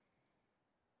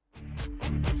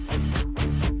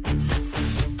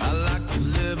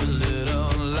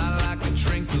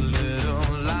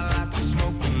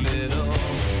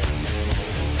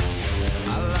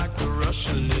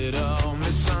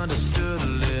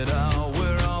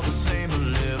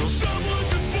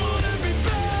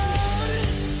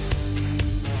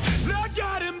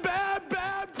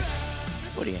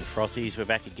Frothies, we're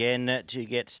back again to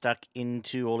get stuck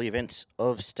into all the events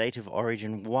of State of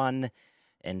Origin 1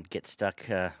 and get stuck,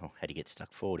 how do you get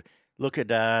stuck forward? Look at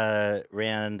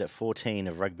round 14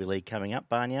 of Rugby League coming up.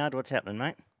 Barnyard, what's happening,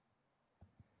 mate?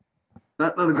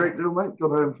 Not a great deal, mate.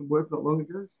 Got home from work not long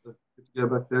ago, so get to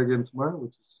go back there again tomorrow,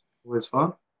 which is always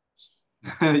fun.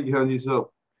 You on yourself?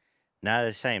 No,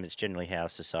 the same. It's generally how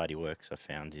society works, I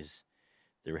found, is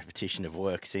the repetition of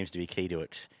work seems to be key to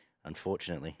it,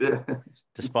 unfortunately. Yeah.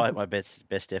 Despite my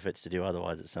best efforts to do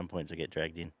otherwise, at some points I get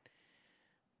dragged in.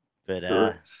 But,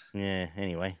 yeah,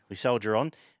 anyway, we soldier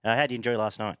on. How did you enjoy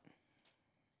last night?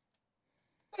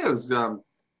 Yeah, it was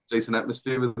decent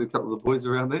atmosphere with a couple of the boys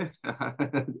around there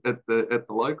at the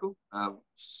local.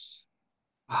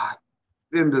 At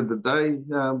the end of the day,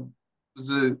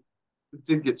 it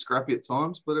did get scrappy at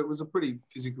times, but it was a pretty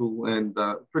physical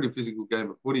game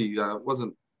of footy. It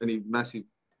wasn't any massive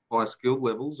high skill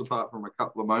levels apart from a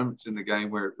couple of moments in the game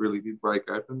where it really did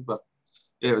break open. But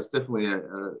yeah, it was definitely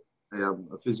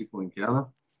a physical encounter.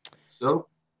 So,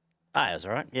 It was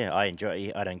all right. Yeah, I enjoy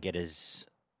it. I don't get as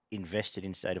invested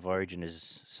in State of Origin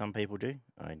as some people do.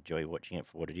 I enjoy watching it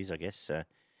for what it is, I guess. So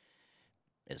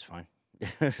it's fine.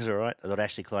 It's all right. I thought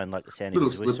Ashley Klein liked the sound a of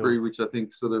little his whistle. slippery, which I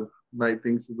think sort of made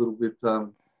things a little bit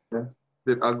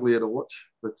bit uglier to watch.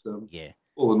 But Yeah.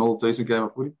 all in all, decent game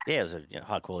of footy. Yeah, it was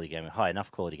a high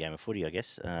enough quality game of footy, I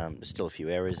guess. There's still a few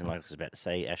errors, and like I was about to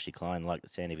say, Ashley Klein liked the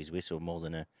sound of his whistle more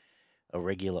than a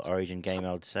regular Origin game,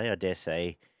 I would say. I dare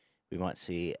say we might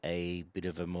see a bit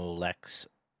of a more lax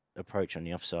approach on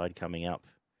the offside coming up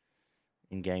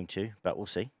in game 2, but we'll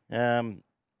see. Have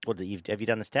you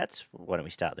done the stats? Why don't we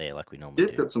start there like we normally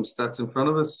do? Got some stats in front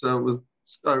of us.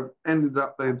 Ended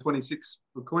up being 26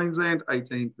 for Queensland,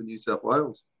 18 for New South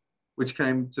Wales, which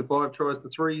came to 5 tries to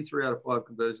 3. 3 out of 5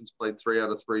 conversions played 3 out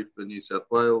of 3 for New South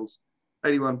Wales.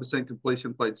 81%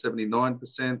 completion played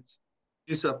 79%.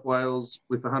 New South Wales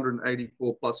with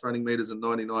 184 plus running metres and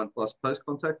 99 plus post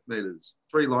contact metres.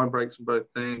 3 line breaks from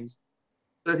both teams.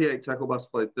 38 tackle busts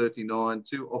played 39.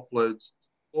 2 offloads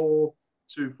 4.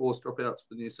 2 forced dropouts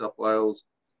for New South Wales.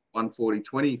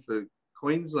 140-20 for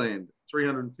Queensland.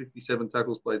 357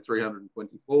 tackles played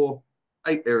 324.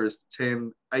 8 errors to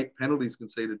 10. 8 penalties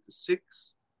conceded to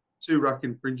 6. 2 ruck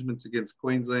infringements against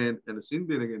Queensland and a sin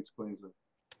bin against Queensland.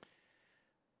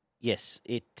 Yes,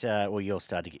 you'll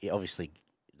start to get, obviously,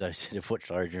 those that have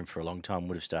watched Origin for a long time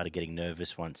would have started getting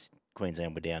nervous once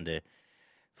Queensland were down to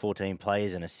 14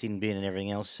 players and a sin bin and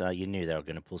everything else. You knew they were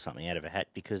going to pull something out of a hat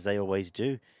because they always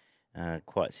do,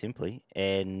 quite simply.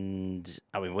 And,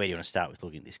 I mean, where do you want to start with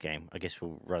looking at this game? I guess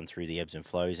we'll run through the ebbs and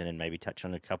flows and then maybe touch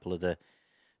on a couple of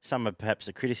some of perhaps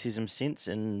the criticism since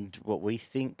and what we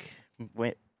think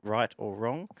went right or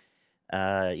wrong.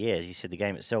 As you said, the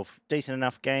game itself, decent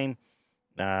enough game.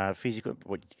 Physical,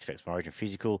 what you'd expect from Origin,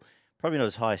 physical. Probably not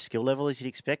as high a skill level as you'd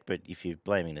expect, but if you're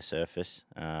blaming the surface,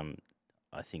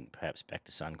 I think perhaps back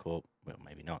to Suncorp, well,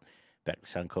 maybe not. Back to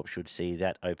Suncorp should see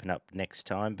that open up next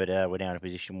time, but we're now in a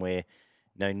position where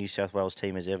no New South Wales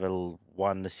team has ever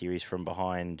won the series from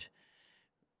behind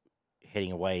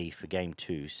heading away for game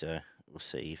 2, so we'll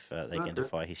see if they can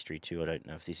defy history too. I don't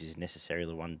know if this is necessarily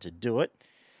the one to do it.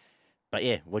 But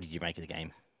yeah, what did you make of the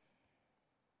game?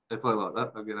 They play like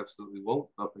that, they'll get absolutely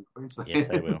walloped up in Queensland. Yes,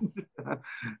 they will.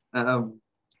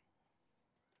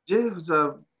 It was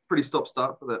a pretty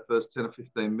stop-start for that first 10 or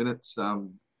 15 minutes.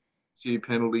 Few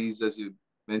penalties, as you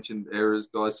mentioned, errors,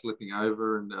 guys slipping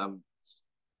over, and I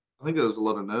think there was a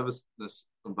lot of nervousness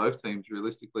from both teams,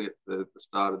 realistically, at the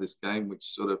start of this game, which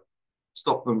sort of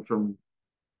stopped them from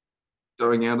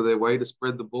going out of their way to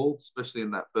spread the ball, especially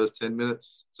in that first 10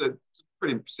 minutes. So it's a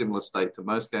pretty similar state to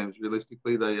most games,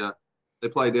 realistically. They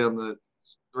play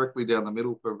directly down the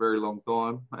middle for a very long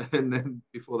time, and then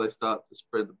before they start to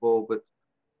spread the ball. But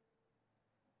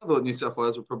I thought New South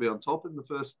Wales were probably on top in the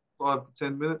first 5 to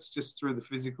 10 minutes, just through the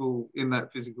physical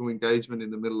engagement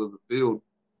in the middle of the field.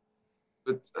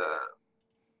 But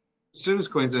as soon as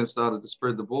Queensland started to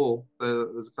spread the ball,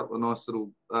 there's a couple of nice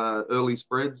little early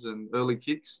spreads and early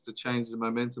kicks to change the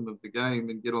momentum of the game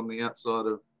and get on the outside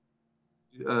of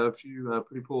a few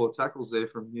pretty poor tackles there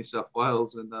from New South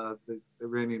Wales, and they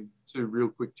ran in 2 real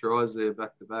quick tries there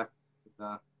back to back.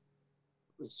 It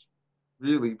was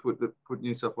really put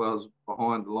New South Wales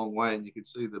behind a long way, and you could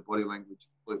see the body language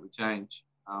completely change.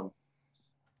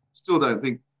 Still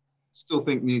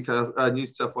think New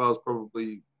South Wales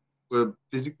probably were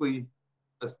physically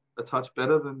a touch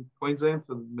better than Queensland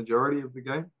for the majority of the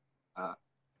game,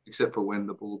 except for when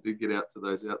the ball did get out to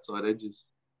those outside edges.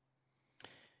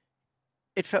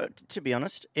 It felt, to be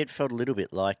honest, a little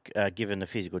bit like, given the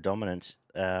physical dominance,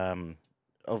 let's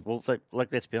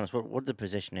be honest, what did the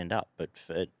possession end up? But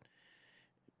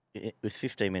with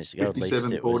 15 minutes to go, at least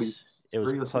 57 it was 43 or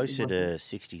something closer like that. to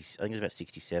 60. I think it was about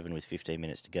 67 with 15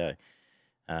 minutes to go.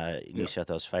 New Yeah. South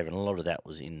Wales' favour, and a lot of that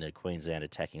was in the Queensland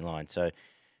attacking line. So,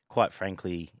 quite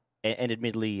frankly, and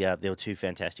admittedly, there were two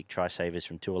fantastic try savers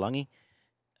from Tuolangi.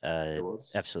 There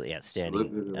was. Absolutely outstanding.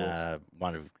 Absolutely, there was.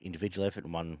 One of individual effort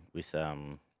and one with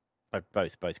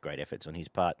both great efforts on his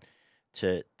part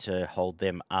to hold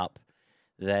them up.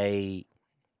 But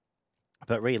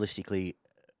realistically,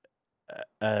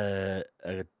 a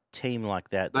team like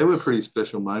that. They were pretty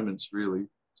special moments, really,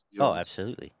 to be Oh, honest.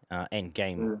 absolutely. And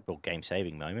Yeah. game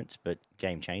saving moments, but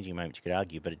game changing moments, you could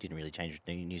argue, but it didn't really change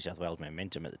New South Wales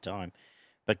momentum at the time.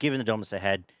 But given the dominance they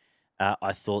had,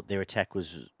 I thought their attack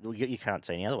was, well, you can't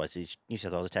say any otherwise. New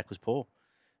South Wales attack was poor.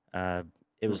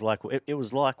 It was like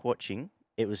watching.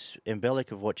 It was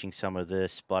embellic of watching some of the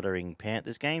spluttering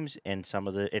Panthers games and some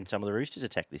of the Roosters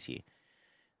attack this year.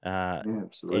 Yeah,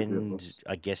 absolutely. It And was.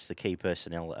 I guess the key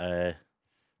personnel,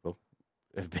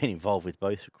 have been involved with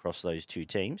both across those two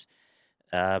teams.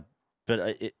 But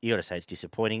you got to say it's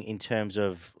disappointing in terms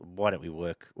of why don't we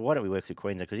work through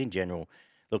Queensland? Because in general,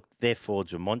 look, their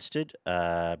forwards were monstered.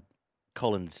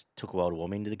 Collins took a while to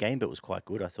warm into the game, but was quite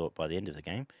good, I thought, by the end of the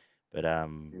game. But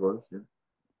He was, yeah.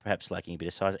 perhaps lacking a bit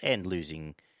of size and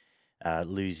losing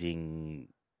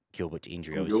Gilbert to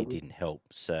injury Tom obviously Gilbert. didn't help.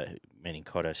 So Manning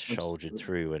Cotter shouldered Absolutely.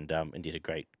 through and did a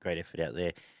great effort out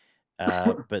there.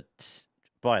 But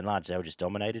by and large, they were just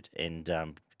dominated, and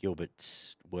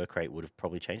Gilbert's work rate would have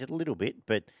probably changed it a little bit.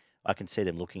 But I can see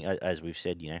them looking, as we've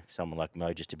said, someone like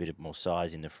Mo, just a bit of more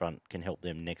size in the front can help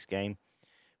them next game.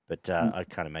 But I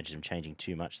can't imagine them changing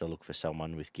too much. They'll look for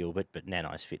someone with Gilbert, but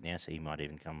Nanai's fit now, so he might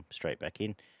even come straight back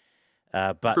in.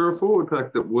 But For a forward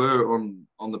pack that were on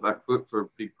the back foot for a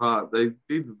big part, they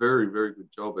did a very, very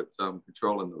good job at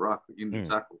controlling the ruck in the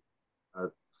tackle.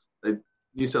 They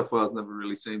New South Wales never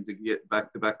really seemed to get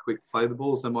back-to-back quick play the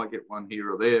balls. They might get one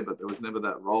here or there, but there was never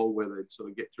that role where they'd sort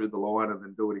of get through the line and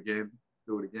then do it again.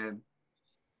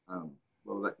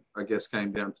 Well, that, I guess,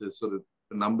 came down to sort of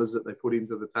the numbers that they put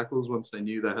into the tackles. Once they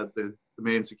knew they had the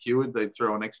man secured, they'd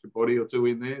throw an extra body or two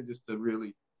in there just to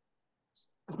really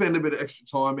spend a bit of extra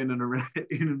time in and around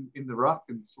in the ruck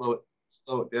and slow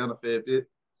it down a fair bit.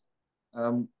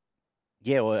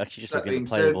 yeah, well, actually, just That looking at being the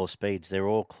play the said, ball speeds, they're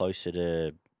all closer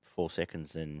to 4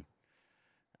 seconds than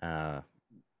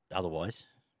otherwise.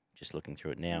 Just looking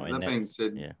through it now, and that being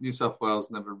said, yeah. New South Wales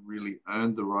never really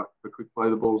earned the right to quick play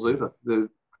the balls either.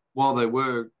 While they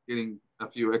were getting a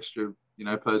few extra,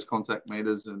 post contact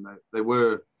meters, and they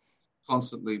were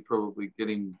constantly probably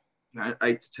getting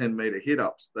 8 to 10 meter hit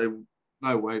ups.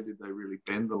 No way did they really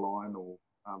bend the line or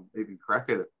even crack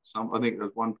at it. I think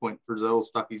at one point Frizzell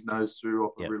stuck his nose through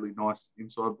off a really nice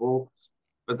inside ball,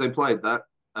 but they played that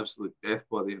absolute death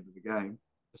by the end of the game.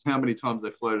 How many times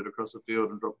they floated across the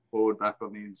field and dropped the forward back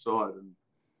on the inside, and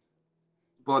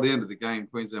by the end of the game,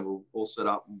 Queensland were all set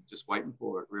up and just waiting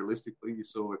for it. Realistically, you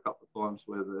saw a couple of times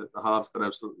where the halves got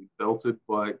absolutely belted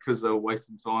because they were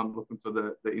wasting time looking for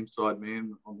the inside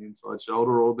man on the inside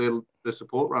shoulder, or their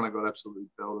support runner got absolutely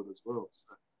belted as well.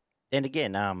 So, And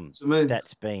again, to me,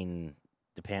 that's been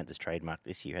the Panthers' trademark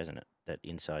this year, hasn't it? That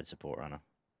inside support runner.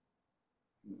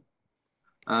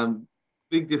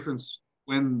 big difference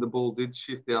when the ball did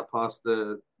shift out past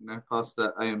past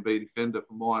that A and B defender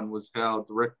for mine was how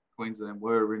direct Queensland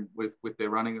were with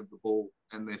their running of the ball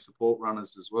and their support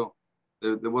runners as well.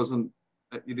 There wasn't,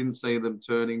 you didn't see them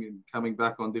turning and coming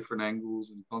back on different angles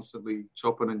and constantly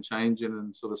chopping and changing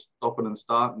and sort of stopping and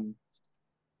starting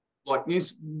like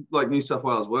New South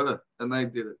Wales were, and they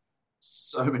did it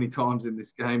so many times in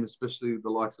this game, especially the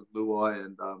likes of Luai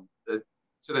and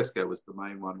Tedesco was the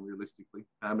main one, realistically.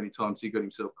 How many times he got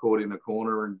himself caught in a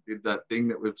corner and did that thing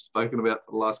that we've spoken about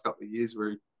for the last couple of years where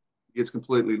he gets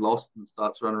completely lost and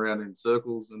starts running around in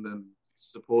circles, and then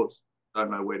supports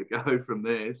don't know where to go from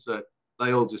there. So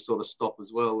they all just sort of stop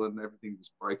as well, and everything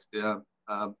just breaks down.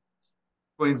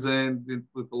 Queensland,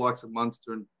 with the likes of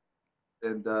Munster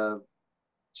and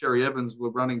Cherry Evans, were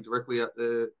running directly at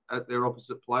their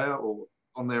opposite player or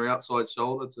on their outside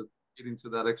shoulder to get into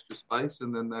that extra space,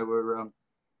 and then they were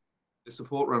the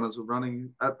support runners were running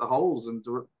at the holes and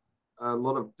a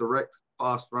lot of direct,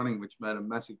 fast running, which made a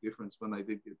massive difference when they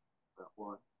did get that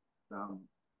wide. You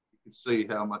could see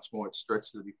how much more it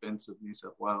stretched the defence of New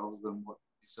South Wales than what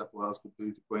New South Wales could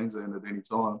do to Queensland at any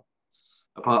time,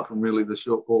 apart from really the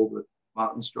short ball that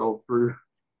Martin strolled through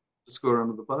to score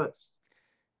under the post.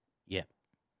 Yeah.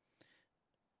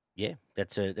 Yeah,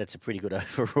 that's a pretty good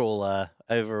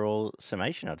overall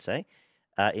summation, I'd say.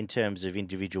 In terms of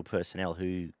individual personnel,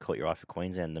 who caught your eye for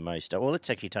Queensland the most? Well, let's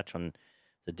actually touch on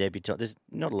the debutant. There's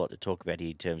not a lot to talk about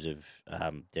here in terms of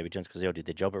debutants because they all did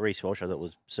their job. But Reece Walsh, I thought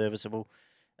was serviceable,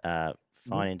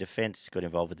 fine in defence, got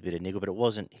involved with a bit of niggle, but it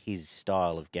wasn't his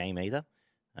style of game either.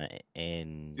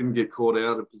 And Didn't get caught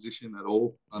out of position at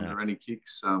all under No. any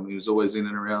kicks. He was always in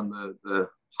and around the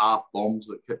half bombs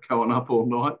that kept going up all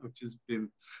night, which has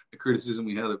been a criticism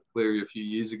we had of Cleary a few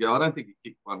years ago. I don't think he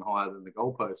kicked one higher than the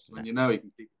goalpost. When you know he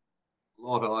can kick a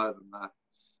lot higher than that.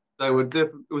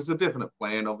 It was a definite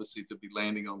plan, obviously, to be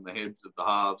landing on the heads of the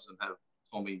halves and have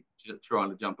Tommy trying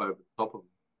to jump over the top of him.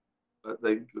 But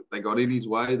they got in his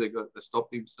way. They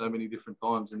stopped him so many different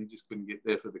times, and he just couldn't get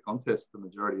there for the contest the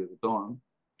majority of the time.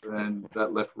 And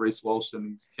that left Reece Walsh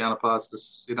and his counterparts to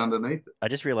sit underneath it. I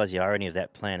just realised the irony of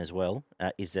that plan as well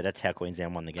is that that's how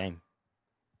Queensland won the game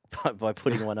by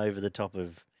putting one over the top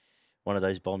of one of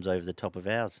those bombs over the top of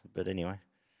ours. But anyway,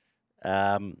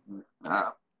 yeah.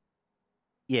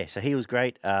 So he was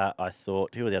great. I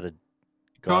thought who were the other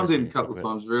guys? Chimed in a couple of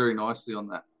times very nicely on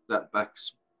that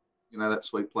backs, that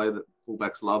sweet play that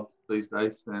fullbacks love these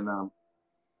days, and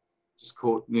just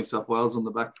caught New South Wales on the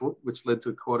back foot, which led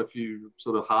to quite a few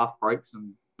sort of half breaks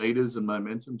and meters and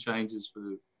momentum changes for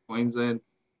Queensland.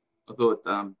 I thought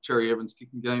Cherry Evans'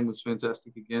 kicking game was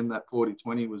fantastic again. That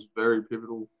 40-20 was a very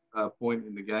pivotal point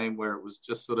in the game where it was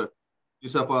just sort of New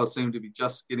South Wales seemed to be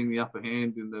just getting the upper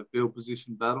hand in the field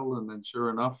position battle, and then sure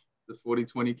enough, the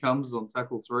 40-20 comes on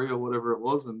tackle 3 or whatever it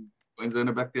was, and Queensland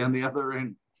are back down the other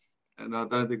end. And I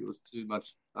don't think it was too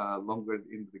much longer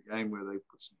into the game where they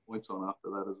put some points on after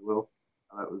that as well.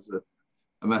 That was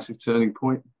a massive turning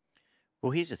point.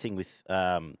 Well, here's the thing with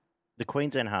the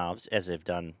Queensland halves, as they've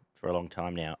done for a long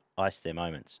time now, ice their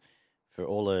moments for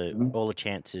all the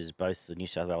chances both the New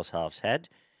South Wales halves had.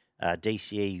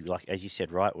 DCE, like as you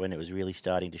said, right when it was really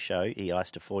starting to show, he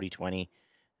iced a 40-20,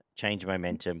 changed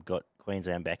momentum, got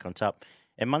Queensland back on top.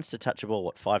 And Munster touched the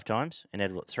ball 5 times and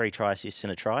had 3 try assists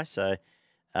and a try. So,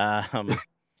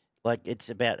 like it's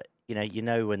about you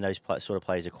know when those sort of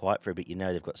players are quiet for a bit,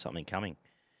 they've got something coming,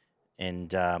 and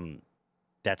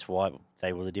that's why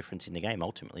they were the difference in the game.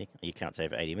 Ultimately, you can't say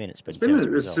over 80 minutes, but it's been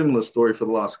a similar story for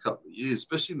the last couple of years,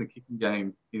 especially in the kicking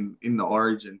game in the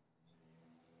Origin.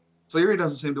 Cleary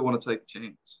doesn't seem to want to take a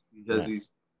chance because he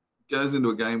goes into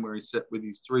a game where he's set with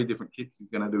his 3 different kicks. He's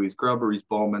going to do his grubber, his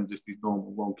bomb, and just his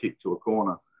normal long kick to a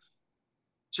corner.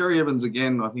 Cherry Evans,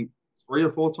 again, I think 3 or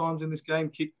 4 times in this game,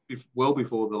 kicked well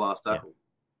before the last tackle. Yeah.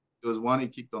 There was one he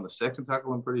kicked on the second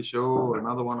tackle, I'm pretty sure,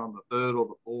 another one on the third or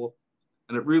the fourth,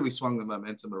 and it really swung the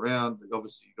momentum around.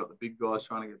 Obviously, you've got the big guys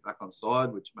trying to get back on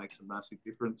side, which makes a massive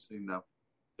difference in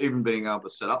even being able to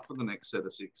set up for the next set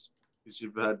of 6. Because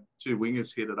you've had 2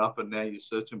 wingers hit it up, and now you're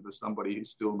searching for somebody who's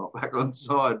still not back on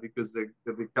side because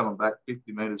they'll be coming back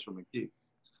 50 metres from a kick.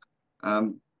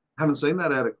 Haven't seen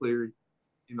that out of Cleary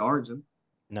in Origin.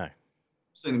 No. I've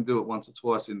seen him do it once or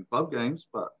twice in club games,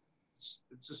 but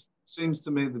it just seems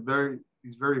to me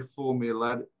he's very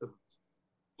formulaic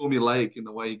in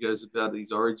the way he goes about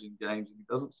these Origin games, and he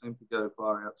doesn't seem to go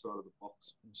far outside of the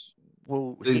box.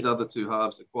 Well, these other 2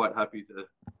 halves are quite happy to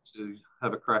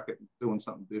have a crack at doing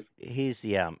something different. Here's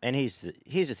the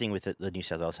here's the thing with the New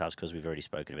South Wales halves, because we've already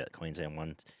spoken about the Queensland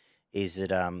one, is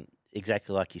that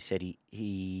exactly like you said,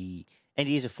 he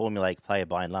is a formulaic player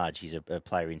by and large. He's a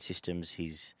player in systems.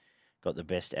 He's got the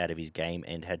best out of his game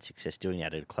and had success doing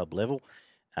that at a club level.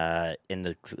 And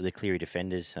the Cleary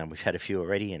defenders, we've had a few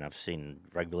already, and I've seen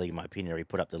Rugby League, in my opinion, already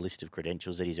put up the list of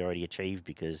credentials that he's already achieved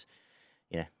because,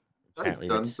 apparently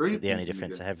that's the only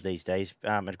defence I have these days.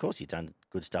 And of course, he's done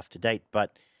good stuff to date.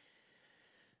 But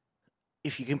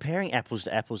if you're comparing apples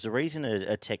to apples, the reason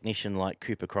a technician like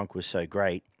Cooper Cronk was so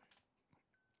great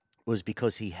was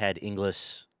because he had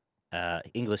Inglis,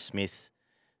 Smith,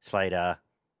 Slater,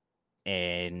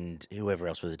 and whoever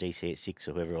else was a DC at 6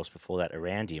 or whoever else before that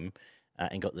around him,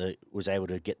 and was able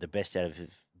to get the best out of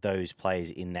those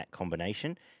players in that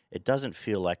combination. It doesn't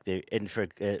feel like and for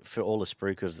all the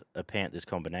spruik of a Panthers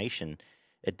combination,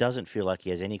 it doesn't feel like he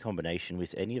has any combination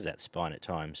with any of that spine at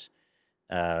times.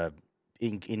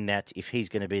 In that, if he's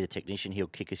going to be the technician, he'll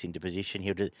kick us into position.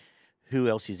 Who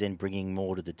else is then bringing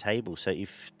more to the table? So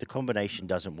if the combination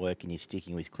doesn't work and you're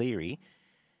sticking with Cleary,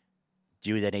 do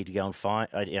you then need to go and find?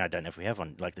 I don't know if we have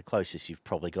one. Like the closest you've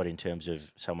probably got in terms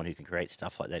of someone who can create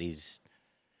stuff like that is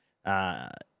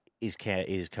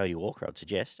Cody Walker, I'd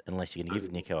suggest, unless you're going to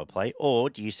give Nico a play.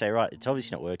 Or do you say, right, it's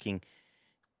obviously not working.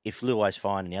 If Luai's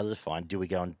fine and the others are fine, do we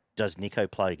go and does Nico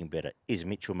play again better? Is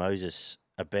Mitchell Moses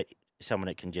someone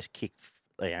that can just kick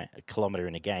a kilometre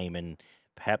in a game and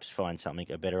perhaps find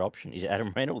a better option? Is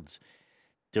Adam Reynolds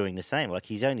doing the same? Like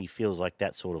he only feels like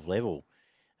that sort of level.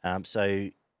 So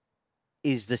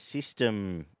is the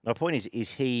system... My point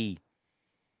is he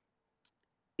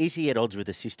is he at odds with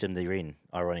the system they're in?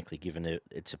 Ironically, given that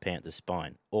it's a Panthers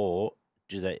spine, or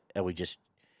are we just?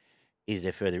 Is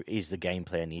the game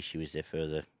plan the issue? Is there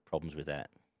further problems with that?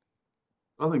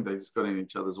 I think they just got in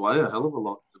each other's way a hell of a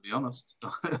lot, to be honest.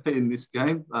 In this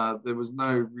game, there was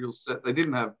no real set. They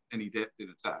didn't have any depth in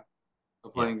attack.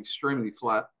 They're playing extremely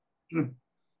flat,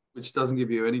 which doesn't give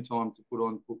you any time to put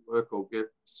on footwork or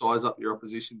size up your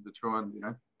opposition to try and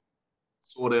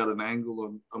sort out an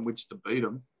angle on which to beat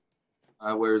them.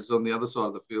 Whereas on the other side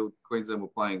of the field, Queensland were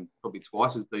playing probably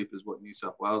twice as deep as what New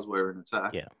South Wales were in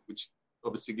attack, which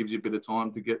obviously gives you a bit of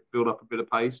time to build up a bit of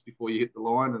pace before you hit the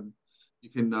line, and you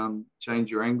can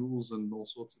change your angles and all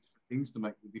sorts of different things to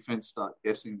make the defence start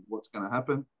guessing what's going to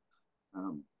happen.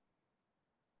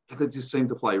 They just seemed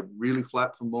to play really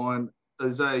flat for mine.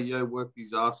 Isaiah Yeo worked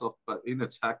his ass off, but in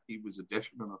attack, he was a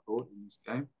detriment, I thought, in this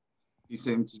game. He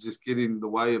seemed to just get in the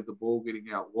way of the ball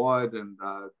getting out wide, and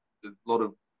a lot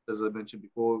of, as I mentioned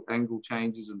before, angle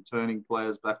changes and turning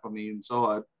players back on the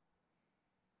inside.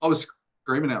 I was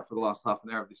screaming out for the last half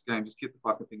an hour of this game, just get the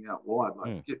fucking thing out wide.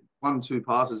 Get 1-2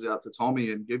 passes out to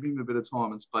Tommy and give him a bit of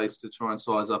time and space to try and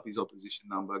size up his opposition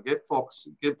number. Get Fox,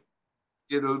 get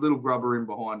a little grubber in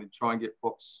behind and try and get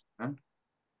Fox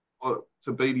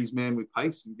to beat his man with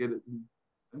pace and get it.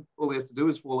 All he has to do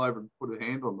is fall over and put a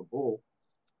hand on the ball.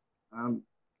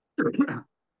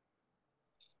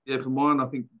 For mine, I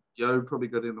think Yeo probably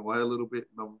got in the way a little bit,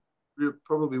 and I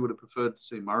probably would have preferred to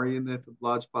see Murray in there for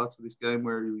large parts of this game,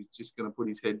 where he was just going to put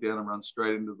his head down and run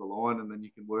straight into the line, and then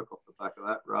you can work off the back of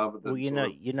that rather than.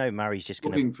 Well, Murray's just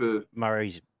going to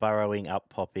Murray's burrowing up,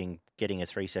 popping, getting a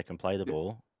 3-second play the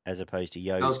ball, as opposed to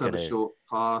Yo's does have a short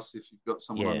pass if you've got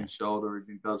someone on his shoulder, and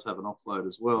he does have an offload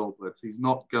as well, but he's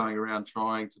not going around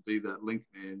trying to be that link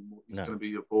man. He's going to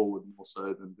be a forward more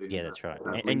so than being. Yeah, that's right.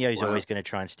 And Yo's always going to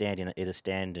try and stand and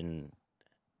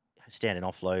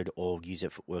offload or use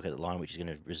it footwork at the line, which is going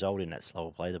to result in that slower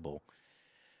play the ball.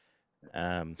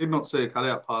 Did not see a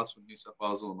cutout pass from New South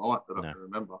Wales all night that I can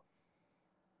remember.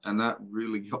 And that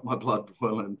really got my blood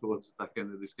boiling towards the back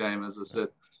end of this game. As I said,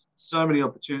 so many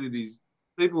opportunities.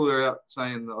 People are out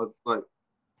saying, don't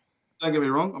get me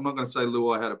wrong, I'm not going to say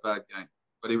Luai had a bad game,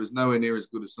 but he was nowhere near as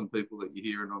good as some people that you're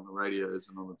hearing on the radios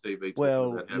and on the TV.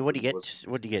 Well, what do you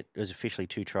get? It was officially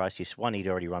 2 try assists. One, he'd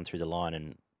already run through the line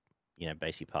and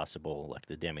basically pass the ball, like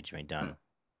the damage had been done.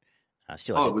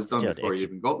 It was done before he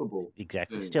even got the ball.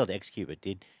 Exactly. Yeah. Still to execute, but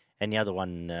did. And the other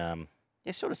one,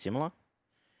 sort of similar.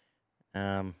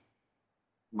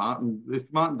 Martin, if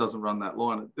Martin doesn't run that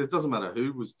line, it doesn't matter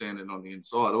who was standing on the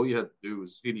inside. All you had to do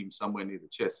was hit him somewhere near the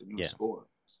chest and he would score.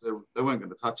 So they weren't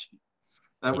going to touch him.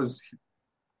 That was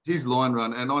his line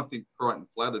run, and I think Crichton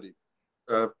flattered him.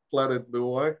 Flattered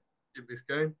Luai in this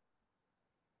game.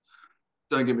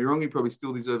 Don't get me wrong, he probably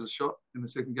still deserves a shot in the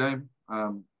second game.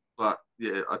 But,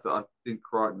 I think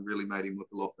Crichton really made him look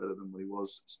a lot better than what he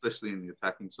was, especially in the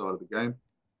attacking side of the game.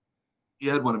 He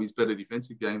had one of his better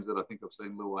defensive games that I think I've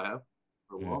seen Luai have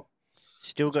for a while.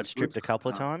 Still got stripped a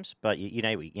couple of times, but you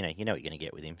know what you're going to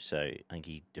get with him. So I think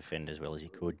he defended as well as he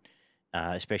could,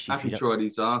 especially if you tried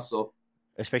his ass off.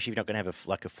 Especially if you're not going to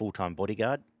have a full-time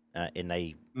bodyguard, and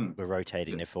they were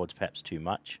rotating their forwards perhaps too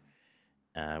much,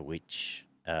 which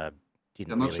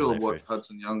didn't. I'm not sure what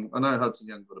Hudson Young. I know Hudson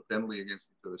Young got a penalty against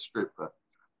him for the strip, but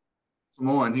for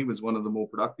mine, he was one of the more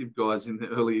productive guys in the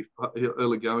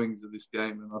early goings of this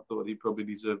game, and I thought he probably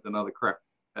deserved another crack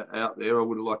out there. I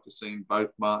would have liked to seen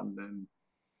both Martin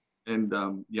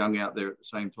and Young out there at the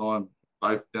same time,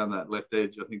 both down that left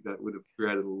edge. I think that would have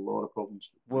created a lot of problems.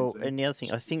 Well, and the other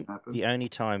thing, I think the only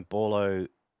time Borlo,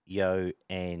 Yeo,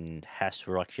 and Haas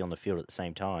were actually on the field at the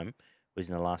same time was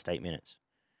in the last 8 minutes,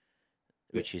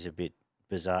 which is a bit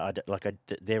bizarre.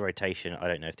 Their rotation, I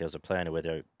don't know if there was a plan or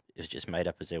whether it was just made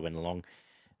up as they went along.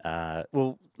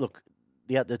 Well, look,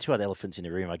 the two other elephants in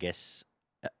the room, I guess,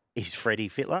 is Freddie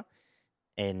Fittler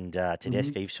and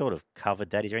Tedesco. You've sort of covered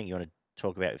that. Is there anything you want to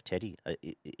talk about with Teddy?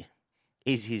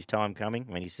 Is his time coming?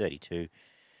 I mean, he's 32.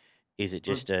 Is it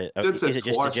just a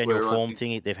general form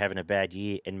thing? They're having a bad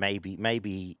year, and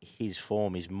maybe his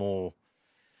form is more.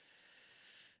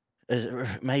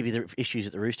 Maybe the issues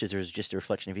at the Roosters are just a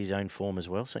reflection of his own form as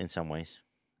well. So in some ways,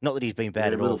 not that he's been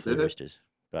bad at all for the Roosters,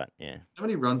 but yeah. How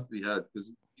many runs did he have?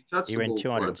 Because he ran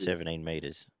 217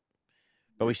 meters,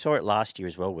 but we saw it last year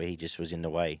as well, where he just was in the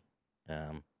way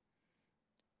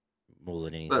more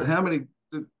than anything. But how many?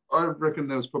 I reckon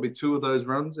there was probably 2 of those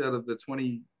runs out of the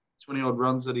 20 odd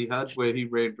runs that he had where he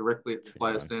ran directly at the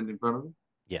player standing in front of him.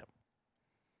 Yeah.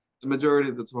 The majority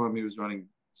of the time he was running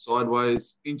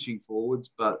sideways, inching forwards,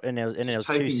 but and there was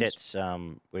 2 sets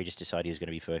where he just decided he was going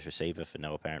to be first receiver for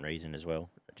no apparent reason as well.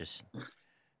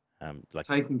 Like,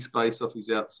 taking space off his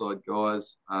outside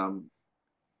guys.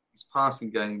 His passing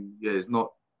game, is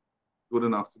not good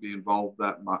enough to be involved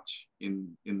that much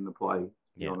in the play, to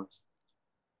be yeah, honest.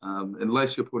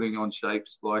 Unless you're putting on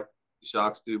shapes like the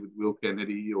Sharks do with Will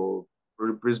Kennedy or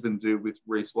Brisbane do with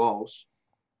Reece Walsh,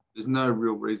 there's no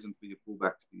real reason for your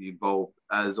fullback to be involved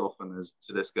as often as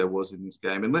Tedesco was in this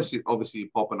game, unless you obviously you're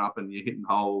popping up and you're hitting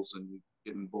holes and you're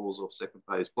getting balls off second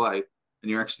phase play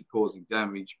and you're actually causing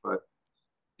damage. But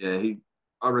yeah,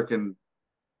 I reckon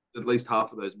at least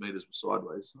half of those meters were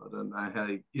sideways. I don't know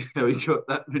how he got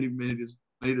that many meters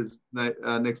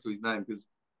next to his name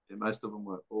because most of them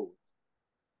weren't forwards.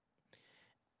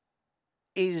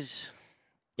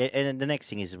 And the next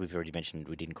thing is we've already mentioned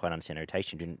we didn't quite understand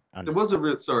rotation. There was a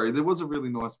really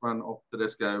nice run off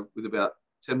Tedesco with about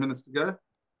 10 minutes to go,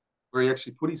 where he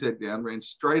actually put his head down, ran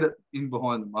straight in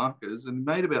behind the markers, and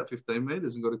made about 15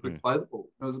 meters and got a quick play the ball.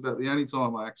 That was about the only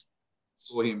time I actually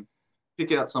saw him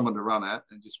pick out someone to run at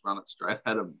and just run it straight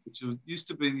at him, which used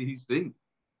to be his thing.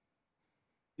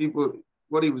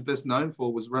 What he was best known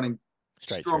for was running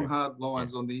strong, hard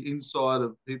lines on the inside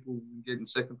of people getting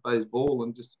second phase ball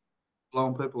and just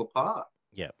blowing people apart.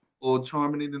 Yeah. Or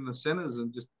chiming in the centres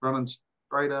and just running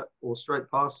straight at or straight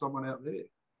past someone out there.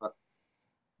 But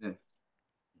yeah,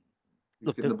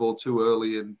 he's getting the ball too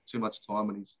early and too much time,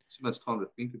 and he's too much time to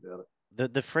think about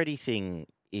it. The Freddie thing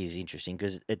is interesting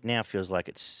because it now feels like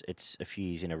it's a few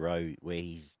years in a row where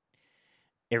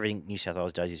everything New South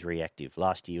Wales does is reactive.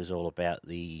 Last year was all about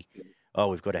we've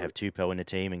got to have Tupou in the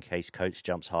team in case Coates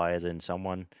jumps higher than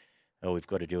someone. Oh, we've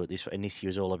got to do it this way. And this year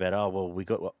was all about, we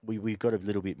got a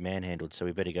little bit manhandled, so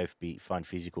we better go find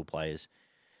physical players.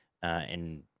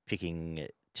 And picking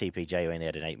TPJ went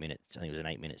out in 8 minutes. I think it was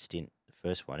an 8-minute stint, the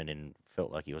first one, and then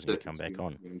felt like he wasn't going to come back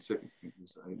on. Yeah, second stint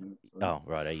was 8 minutes. So. Oh,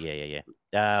 right. Yeah.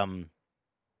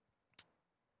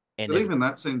 But even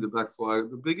that seemed to backfire.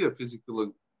 The bigger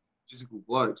physical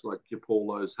blokes like your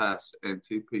Paulos, Haas, and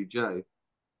TPJ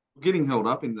were getting held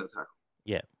up in the tackle.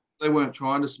 Yeah. They weren't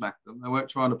trying to smack them. They weren't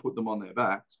trying to put them on their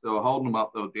backs. They were holding them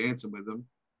up. They were dancing with them,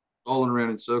 rolling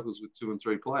around in circles with 2 and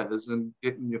 3 players and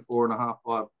getting your 4.5,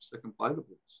 5 second play the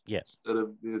balls. Yeah. Instead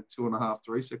of the 2.5,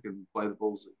 3 second play the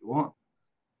balls that you want.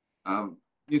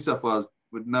 New South Wales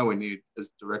were nowhere near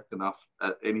as direct enough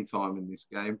at any time in this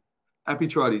game. Happy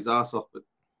tried his ass off, but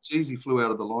geez, he flew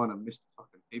out of the line and missed a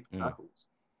fucking heap of tackles.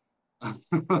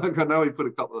 I know he put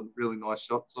a couple of really nice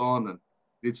shots on and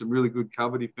did some really good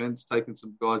cover defense, taking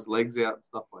some guys' legs out and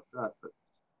stuff like that. But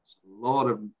it's a lot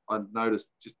of, I noticed,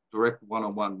 just direct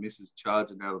one-on-one misses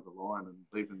charging out of the line and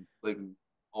leaving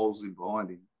holes in behind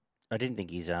him. I didn't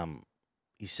think his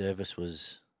service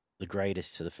was the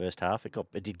greatest for the first half. It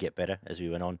did get better as we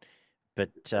went on,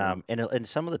 but and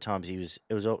some of the times he was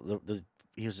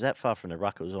that far from the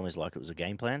ruck. It was almost like it was a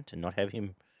game plan to not have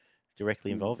him directly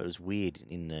involved. It was weird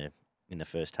in the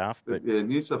first half. But yeah,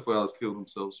 New South Wales killed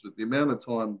themselves with the amount of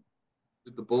time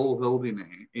with the ball held in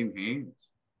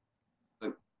hands.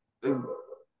 They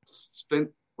just spent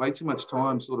way too much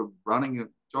time sort of running and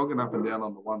jogging up and down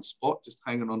on the one spot, just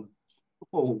hanging on the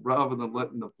football rather than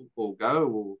letting the football go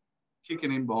or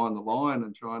kicking in behind the line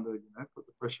and trying to put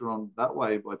the pressure on that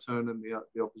way by turning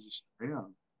the opposition around.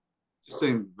 It just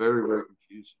seemed very, very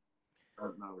confusing. I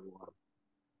don't know why.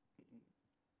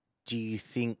 Do you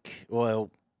think,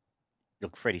 well,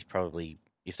 look, Freddie's probably,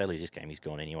 if they lose this game, he's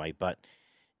gone anyway, but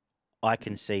I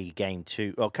can see game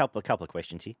 2, well, a couple of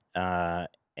questions here,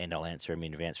 and I'll answer them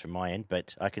in advance from my end,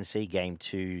 but I can see game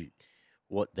 2,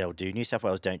 what they'll do. New South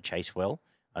Wales don't chase well.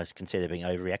 I can see there being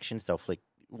overreactions.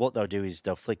 What they'll do is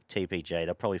they'll flick TPJ,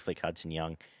 they'll probably flick Hudson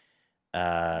Young,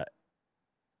 and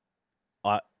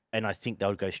I think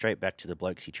they'll go straight back to the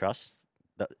blokes he trusts.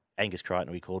 Angus Crichton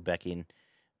will be called back in.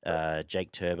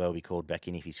 Jake Turbo will be called back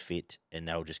in if he's fit, and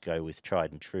they'll just go with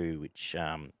tried and true, which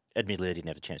admittedly I didn't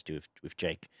have the chance to do with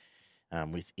Jake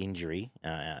with injury.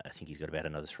 I think he's got about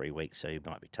another 3 weeks, so he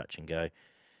might be touch and go.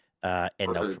 And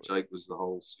I heard Jake was the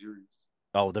whole series.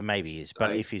 Oh, there maybe is,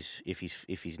 but if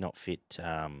he's not fit,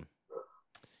 it'll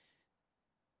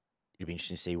be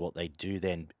interesting to see what they do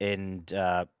then, and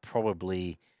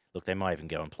probably look, they might even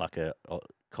go and pluck a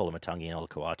Kolomatangi and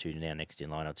Olakau'atu now next in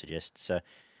line, I'd suggest. So.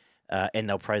 And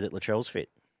they'll pray that Latrell's fit,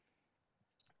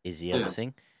 is the other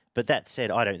thing. But that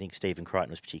said, I don't think Stephen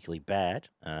Crichton was particularly bad.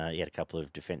 He had a couple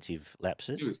of defensive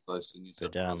lapses. He was close to New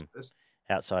South Wales best.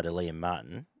 Outside of Liam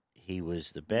Martin, he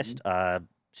was the best.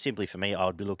 Simply for me, I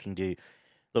would be looking to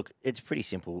look. It's pretty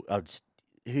simple.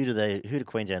 Who do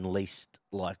Queensland least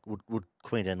like? Would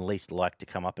Queensland least like to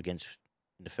come up against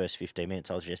in the first 15 minutes?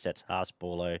 I'll suggest that's Haas,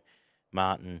 Paulo,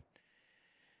 Martin,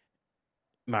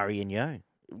 Murray, and Yeo.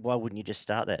 Why wouldn't you just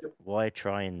start that? Why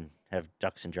try and have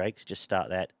ducks and drakes. Just start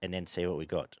that and then see what we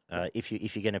got. If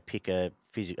you're going to pick a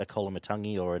Colin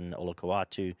Matangi or an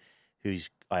Olakawatu, who's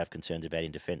I have concerns about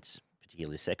in defence,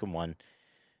 particularly the second one.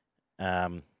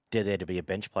 They're there to be a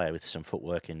bench player with some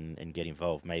footwork and get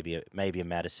involved. Maybe a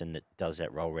Madison that does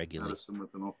that role regularly. Madison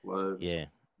with an offload. Yeah,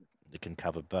 that can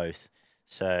cover both.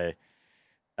 So,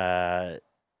 the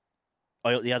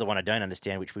other one I don't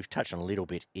understand, which we've touched on a little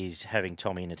bit, is having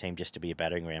Tommy in the team just to be a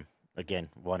battering ram. Again,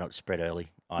 why not spread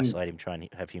early, isolate him, try and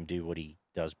have him do what he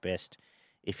does best.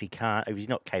 If he's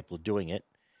not capable of doing it,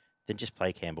 then just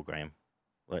play Campbell Graham,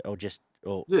 absolutely.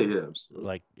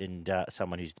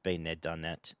 Someone who's been there, done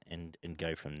that, and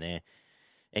go from there.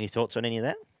 Any thoughts on any of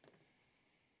that?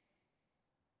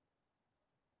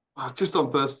 Just on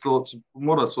first thoughts, from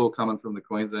what I saw coming from the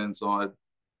Queensland side,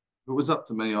 if it was up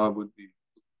to me, I would be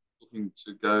looking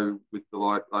to go with the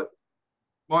like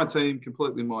my team,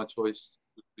 completely my choice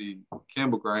would be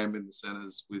Campbell Graham in the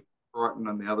centres with Brighton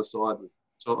on the other side with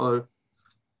Toto.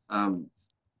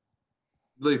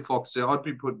 Leave Fox out. I'd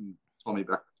be putting Tommy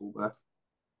back to fullback.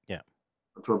 Yeah.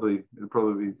 It'd probably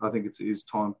be. I think it is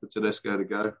time for Tedesco to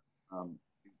go.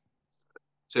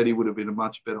 Teddy would have been a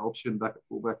much better option back at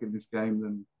fullback in this game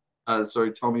than.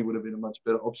 Tommy would have been a much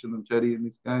better option than Teddy in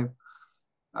this game.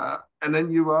 And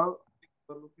then you are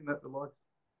looking at the likes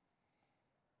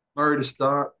Murray to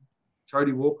start,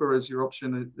 Cody Walker as your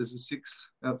option as a 6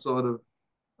 outside of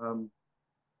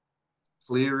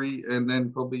Cleary, and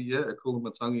then probably Akula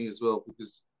Matangi as well,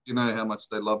 because you know how much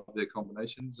they love their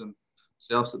combinations, and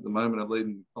Souths at the moment are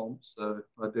leading the comp, so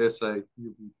I dare say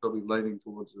you'll be probably leaning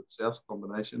towards the Souths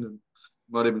combination, and you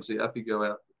might even see Appy go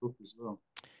out for Cook as well.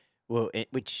 Well,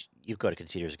 which you've got to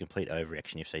consider as a complete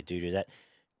overreaction if they do that.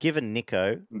 Given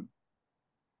Nico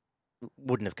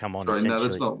wouldn't have come on. Sorry, no,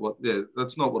 that's not what. Yeah,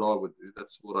 that's not what I would do.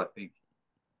 That's what I think.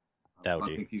 I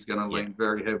think he's going to lean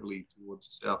very heavily towards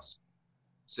the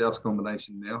South's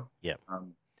combination now. Yeah.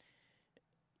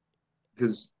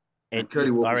 Because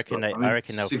Cody Walker, I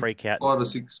reckon they'll freak out. 5 or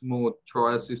 6 more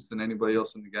try assists than anybody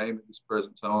else in the game at this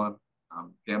present time.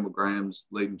 Campbell Graham's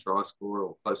leading try scorer,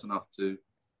 or close enough to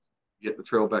get the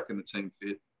trail back in the team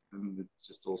fit, and it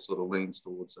just all sort of leans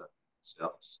towards that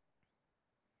Souths.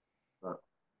 But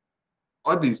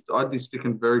I'd be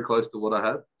sticking very close to what I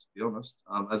had, to be honest.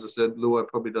 As I said, Luai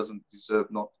probably doesn't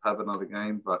deserve not to have another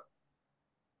game, but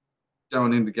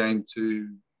going into game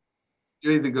 2,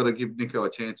 you either got to give Nico a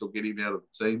chance or get him out of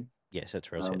the team. Yes,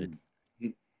 that's where I was headed.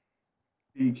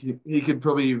 He could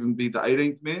probably even be the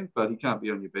 18th man, but he can't be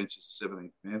on your bench as a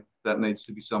 17th man. That needs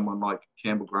to be someone like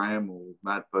Campbell Graham or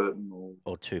Matt Burton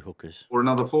or 2 hookers. Or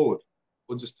another forward.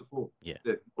 Or just a forward. Yeah.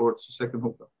 Or it's a second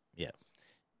hooker. Yeah.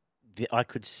 I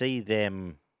could see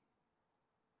them.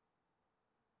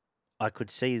 No, I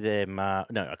could see them. I'm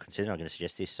not going to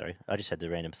suggest this. Sorry, I just had the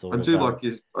random thought. I do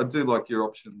like your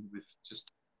option with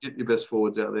just get your best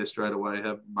forwards out there straight away.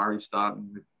 Have Murray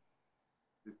starting with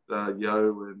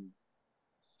Yo and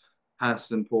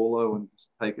Haas and Paulo, and just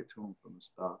take it to them from the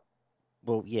start.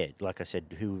 Well, yeah, like I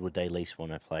said, who would they least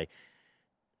want to play?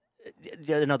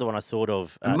 Another one I thought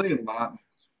of. And Liam Martin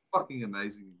was fucking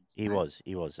amazing. He was.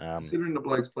 Considering the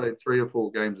bloke's played 3 or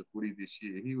 4 games of footy this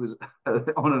year, he was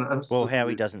on an absolute. Well, how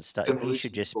he doesn't start, he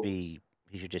should just be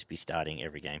starting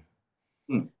every game,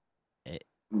 and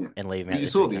leave him out. You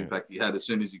saw the impact he had as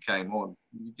soon as he came on.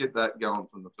 You get that going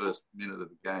from the first minute of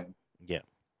the game. Yeah.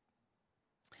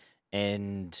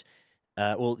 And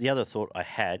the other thought I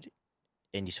had,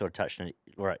 and you sort of touched on it,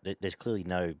 right? There's clearly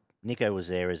no. Nico was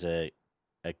there as a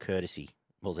courtesy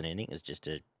more than anything. It's just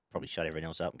to probably shut everyone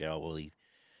else up and go, oh, well, he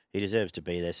deserves to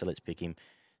be there, so let's pick him.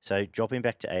 So drop him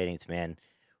back to 18th man.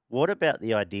 What about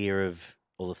the idea of,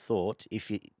 or the thought,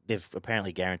 they've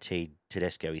apparently guaranteed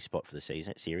Tedesco his spot for the series,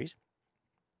 right.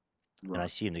 And I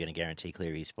assume they're going to guarantee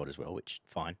Cleary his spot as well, which,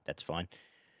 fine, that's fine.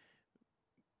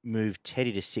 Move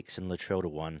Teddy to 6 and Latrell to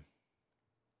 1.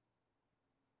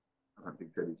 I don't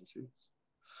think Teddy's a 6.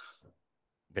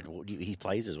 But he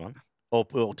plays as 1.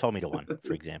 Or Tommy to 1,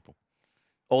 for example.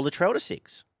 Or Latrell to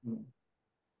 6.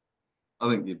 I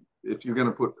think if you're going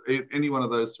to put any one of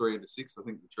those 3 into 6, I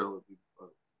think Latrell would be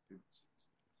 6.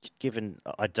 Given,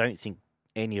 I don't think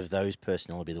any of those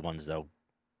personnel will be the ones they'll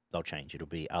change. It'll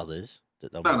be others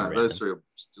that they'll. No, those 3 will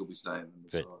still be staying on the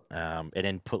side. And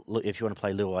then if you want to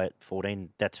play Luai at 14,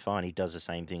 that's fine. He does the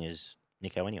same thing as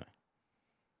Nico anyway,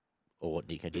 or what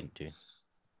Nico didn't do.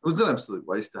 It was an absolute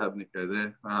waste to have Nico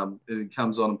there. He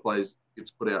comes on and plays, gets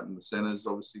put out in the centres,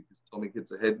 obviously, because Tommy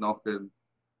gets a head knock, and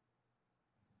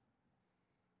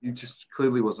he just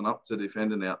clearly wasn't up to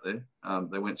defending out there.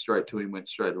 They went straight to him, went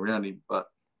straight around him. But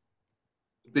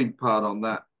the big part on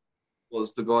that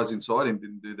was the guys inside him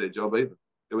didn't do their job either.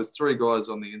 there was three guys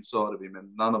on the inside of him, and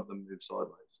none of them moved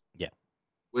sideways. Yeah.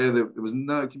 Where there was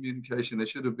no communication, there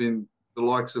should have been the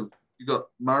likes of you got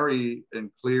Murray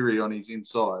and Cleary on his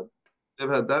inside. They've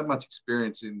had that much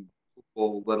experience in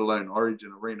football, let alone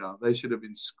Origin Arena. They should have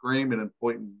been screaming and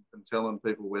pointing and telling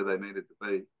people where they needed to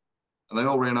be. And they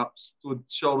all ran up, stood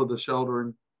shoulder to shoulder,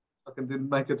 and fucking didn't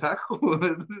make a tackle.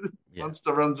 Yeah.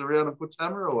 Munster runs around and puts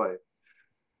Hammer away.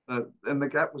 And the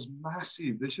gap was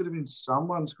massive. There should have been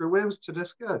someone screaming. Where was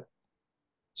Tedesco?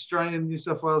 Australian New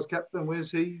South Wales captain. Where's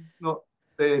he? Not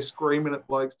there screaming at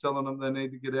blokes, telling them they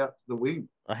need to get out to the wing.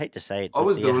 I hate to say it. I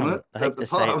was doing it. I hate to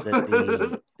say it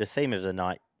that the theme of the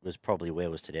night was probably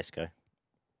where was Tedesco.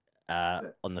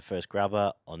 On the first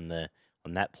grubber, on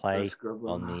that play,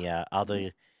 on the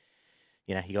other.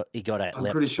 You know, he got out. I'm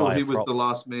pretty sure he was the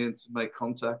last man to make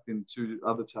contact in two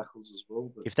other tackles as well.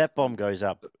 If that bomb goes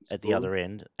up at the other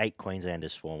end, 8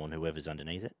 Queenslanders swarm on whoever's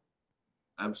underneath it.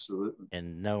 Absolutely.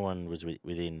 And no one was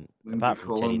within, Lindsay apart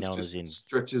from Collins Teddy, no one was in.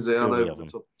 Stretches out over the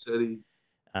top of Teddy.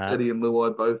 Teddy and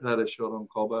Luai both had a shot on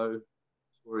Cobbo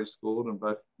before he scored, and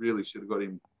both really should have got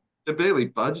him. They barely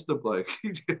budged the bloke.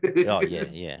 Oh,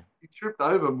 yeah. He tripped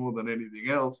over more than anything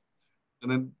else, and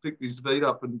then picked his feet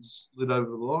up and slid over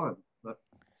the line.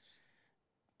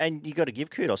 And you got to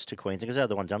give kudos to Queensland because they're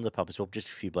the ones under the pump as well. Just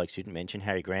a few blokes you didn't mention.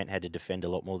 Harry Grant had to defend a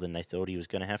lot more than they thought he was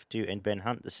going to have to, and Ben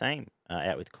Hunt the same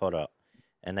out with Cotter.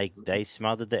 And they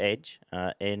smothered the edge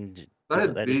and they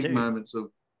had big moments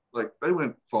of they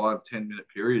went 5-10 minute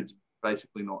periods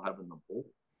basically not having the ball.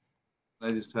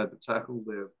 They just had to tackle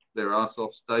their ass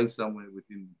off, stay somewhere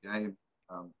within the game.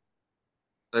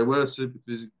 They were super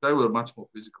physical. They were much more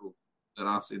physical than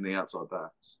us in the outside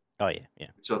backs. Oh yeah.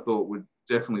 Which I thought would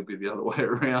definitely be the other way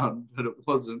around, but it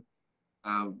wasn't.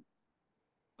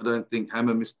 I don't think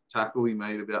Hammer missed a tackle. He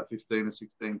made about 15 or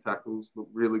 16 tackles,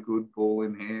 looked really good, ball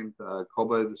in hand.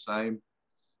 Cobbo the same.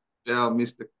 Dow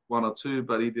missed one or two,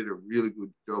 but he did a really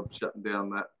good job shutting down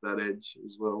that edge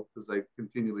as well, because they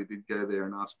continually did go there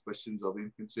and ask questions of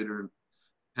him, considering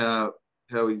how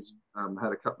he's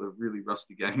had a couple of really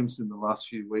rusty games in the last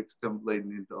few weeks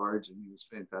leading into Origin. He was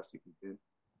fantastic again,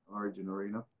 Origin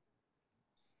Arena.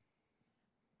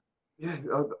 Yeah,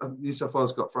 New South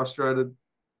Wales got frustrated.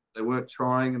 They weren't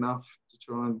trying enough to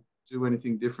try and do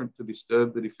anything different to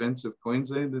disturb the defence of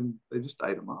Queensland, and they just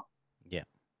ate them up. Yeah.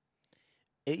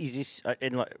 Is this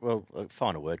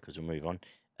final word because we'll move on?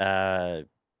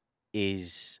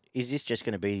 Is this just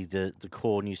going to be the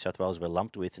core New South Wales we're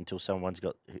lumped with until someone's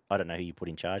got? I don't know who you put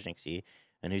in charge next year,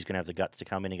 and who's going to have the guts to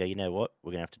come in and go, you know what,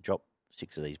 we're going to have to drop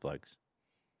 6 of these blokes,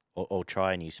 or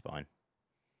try a new spine.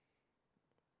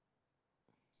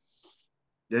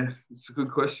 Yeah, it's a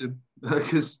good question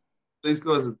because these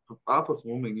guys are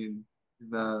performing in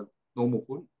normal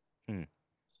footy.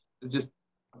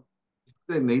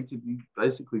 They need to be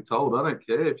basically told, I don't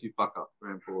care if you fuck up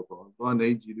 3 and 4 times. I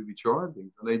need you to be trying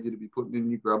things. I need you to be putting in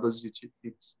your grubbers, your chip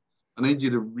kicks. I need you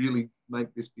to really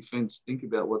make this defence think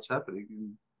about what's happening.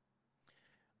 And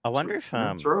I wonder if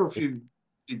throw a few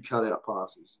big cutout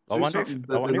passes. I wonder if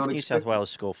New South Wales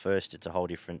score first, it's a whole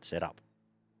different setup.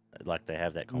 Like they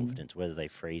have that confidence, whether they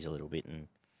freeze a little bit, and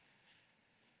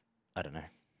I don't know.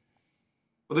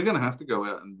 Well, they're going to have to go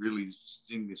out and really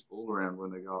sting this ball around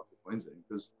when they go up to Queensland,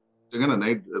 because they're going to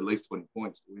need at least 20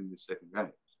 points to win this second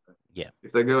game. So yeah.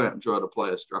 If they go out and try to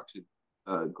play a structured,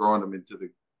 grind them into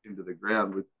the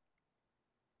ground with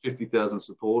 50,000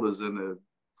 supporters and a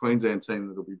Queensland team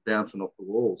that'll be bouncing off the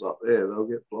walls up there, they'll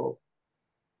get flogged.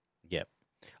 Yeah.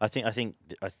 I think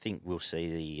we'll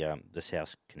see the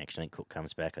South connection. I think Cook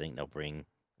comes back. I think they'll bring,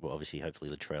 obviously,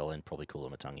 hopefully Latrell and probably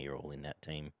Koloamatangi are all in that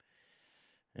team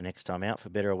the next time out, for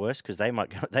better or worse, because they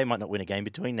might not win a game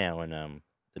between now and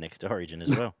the next Origin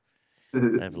as well.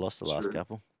 They've lost the last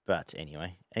couple. But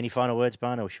anyway, any final words,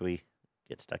 Barn, or should we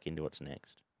get stuck into what's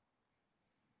next?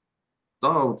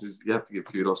 Oh, you have to give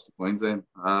kudos to Queensland.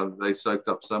 They soaked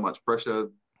up so much pressure. A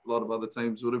lot of other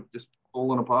teams would have just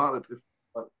fallen apart.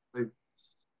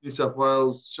 New South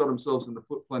Wales shot themselves in the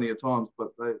foot plenty of times,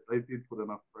 but they did put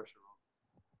enough pressure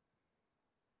on.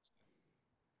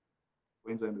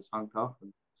 Queenslanders hung tough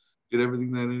and did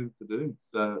everything they needed to do.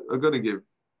 So I've got to give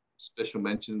special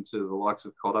mention to the likes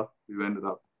of Cotter, who ended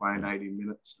up playing 80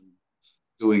 minutes and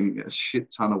doing a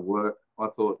shit ton of work. I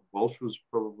thought Walsh was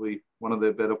probably one of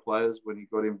their better players when he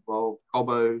got involved.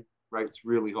 Cobbo rates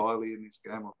really highly in this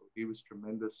game. I thought he was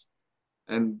tremendous.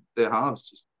 And their halves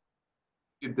just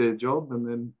did their job, and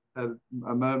then had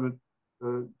a moment.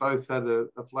 Both had a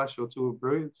flash or two of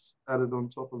brilliance added on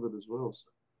top of it as well. So,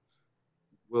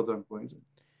 well done, Queensland.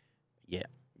 Yeah.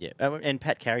 And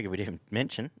Pat Carrigan, we didn't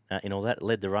mention in all that,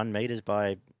 led the run meters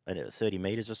by 30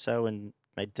 meters or so, and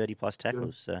made 30-plus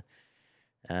tackles. So,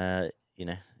 you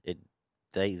know,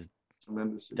 they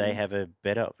Tremendous. they have a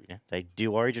better, they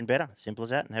do Origin better. Simple as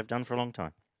that, and have done for a long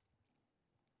time.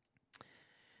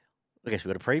 I guess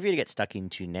we've got a preview to get stuck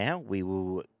into now. We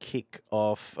will kick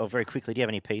off very quickly. Do you have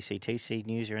any PCTC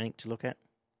news or anything to look at?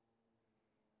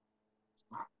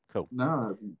 Cool.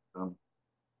 No,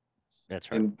 That's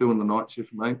right. been doing the night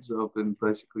shift, mate. So I've been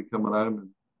basically coming home in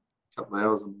a couple of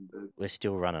hours. We're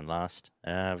still running last.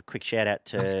 Quick shout out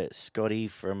to Scotty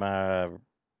from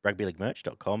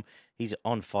rugbyleaguemerch.com. He's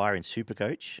on fire in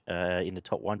Supercoach in the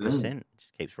top 1%. Yeah.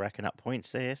 Just keeps racking up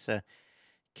points there. So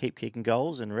keep kicking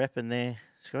goals and repping there,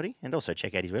 Scotty. And also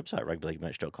check out his website,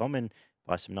 rugbyleaguemerch.com, and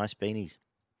buy some nice beanies.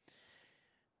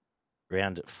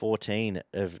 Round 14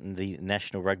 of the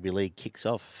National Rugby League kicks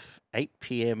off 8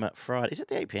 p.m. Friday. Is it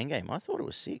the 8 p.m. game? I thought it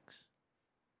was 6.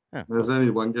 Oh, There's only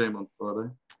one game on Friday.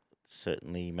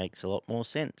 Certainly makes a lot more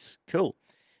sense. Cool.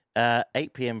 8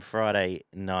 p.m. Friday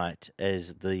night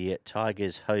as the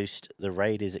Tigers host the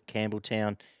Raiders at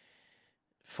Campbelltown.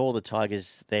 For the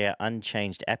Tigers, their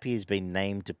unchanged Appy has been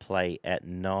named to play at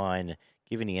 9,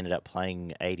 given he ended up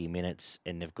playing 80 minutes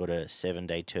and they've got a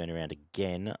 7-day turnaround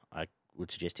again. I would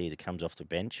suggest he either comes off the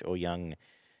bench or young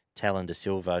Talon De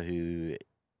Silva, who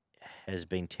has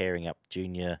been tearing up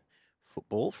junior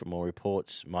football from all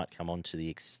reports, might come onto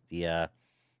the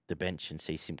bench and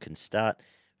see Simpkins start.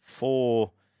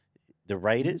 For the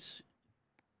Raiders,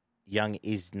 Young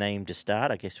is named to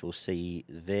start. I guess we'll see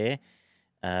there.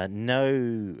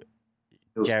 No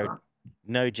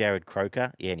Jared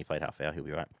Croker. Yeah, and he played half hour. He'll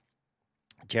be right.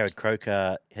 Jared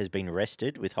Croker has been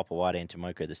rested with Hopewada and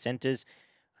Tomoko the centres.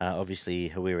 Obviously,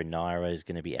 Hawira Naira is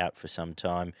going to be out for some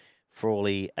time.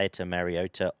 Frawley, Eta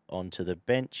Mariota onto the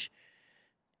bench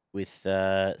with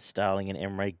Starling and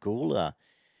Emre Gula.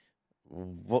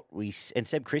 And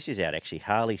Seb Chris is out, actually.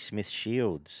 Harley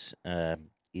Smith-Shields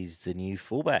is the new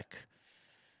fullback.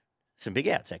 Some big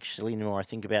outs, actually, the more I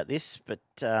think about this. But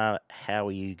how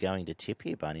are you going to tip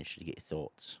here, Barney? Interested to get your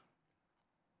thoughts.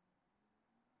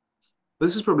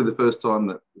 This is probably the first time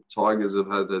that the Tigers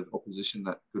have had an opposition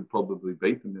that could probably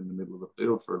beat them in the middle of the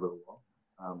field for a little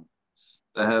while.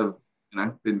 They have,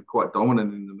 been quite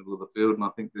dominant in the middle of the field, and I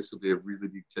think this will be a really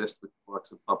big test with the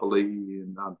likes of Papali'i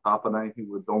and Tapane, who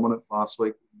were dominant last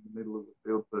week in the middle of the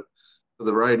field for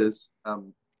the Raiders.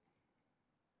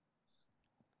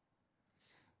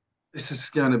 This is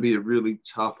going to be a really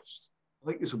tough. I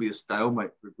think this will be a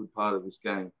stalemate for a good part of this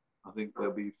game. I think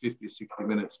there'll be 50 or 60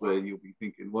 minutes where you'll be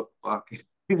thinking, what the fuck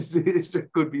is this?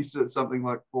 It could be something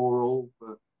like 4-all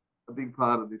for a big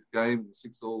part of this game,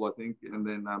 6-all, I think. And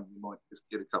then you might just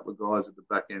get a couple of guys at the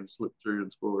back end slip through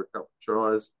and score a couple of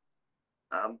tries.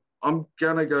 I'm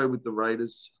going to go with the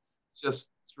Raiders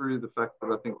just through the fact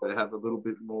that I think they have a little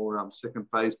bit more second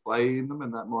phase play in them,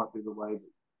 and that might be the way that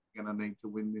you're going to need to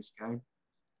win this game.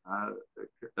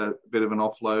 A bit of an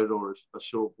offload or a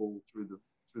short ball through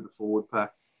the forward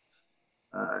pack.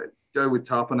 Go with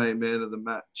Tapane, man of the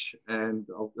match, and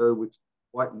I'll go with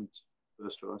Whiteman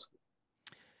first try.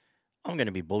 I'm going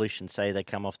to be bullish and say they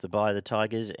come off the bye, the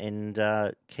Tigers, and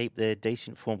keep their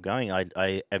decent form going.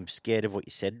 I am scared of what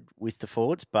you said with the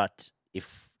forwards, but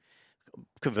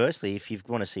conversely, if you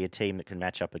want to see a team that can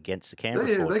match up against the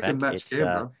Canberra forward pack,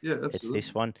 it's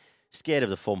this one. Scared of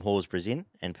the form Horsburgh's in,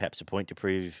 and perhaps a point to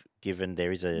prove, given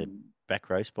there is a back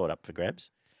row spot up for grabs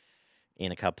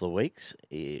in a couple of weeks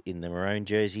in the maroon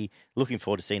jersey. Looking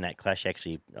forward to seeing that clash,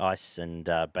 actually, Ice and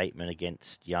Bateman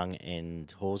against Young and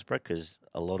Horsburgh, because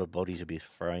a lot of bodies will be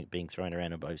being thrown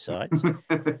around on both sides.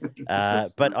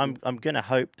 But I'm going to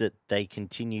hope that they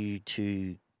continue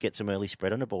to get some early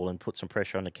spread on the ball and put some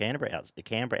pressure on the Canberra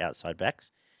outside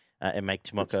backs and make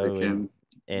Tomoko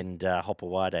and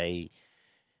Hopewada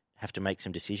have to make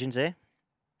some decisions there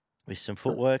with some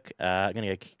footwork. I'm going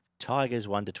to go Tigers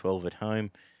 1-12 at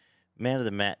home. Man of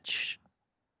the match,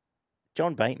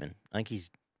 John Bateman. I think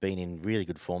he's been in really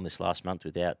good form this last month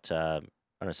without, I don't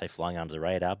want to say flying under the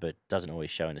radar, but doesn't always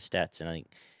show in the stats. And I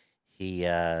think he,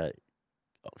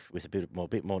 with a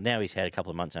bit more, now he's had a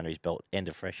couple of months under his belt, end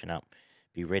to freshen up,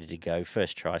 be ready to go.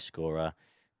 First try scorer,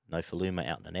 Nofaluma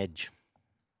out on an edge.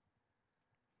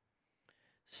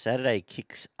 Saturday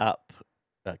kicks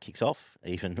off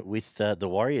even with the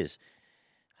Warriors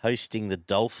hosting the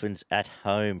Dolphins at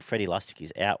home. Freddie Lustig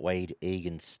is out. Wade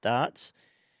Egan starts.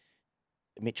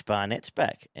 Mitch Barnett's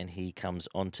back, and he comes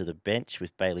onto the bench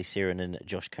with Bailey Sirenen,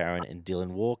 Josh Curran, and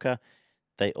Dylan Walker.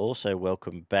 They also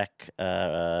welcome back,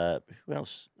 who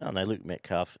else? Oh, no, Luke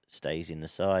Metcalf stays in the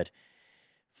side.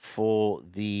 For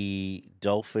the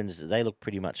Dolphins, they look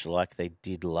pretty much like they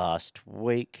did last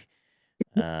week.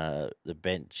 The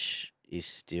bench is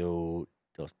still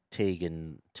Teague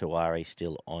and Tawari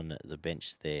still on the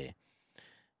bench there.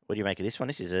 What do you make of this one?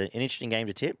 This is an interesting game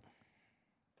to tip.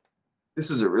 This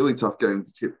is a really tough game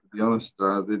to tip, to be honest.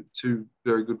 They're two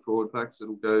very good forward packs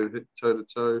that'll go toe to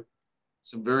toe.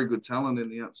 Some very good talent in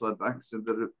the outside backs,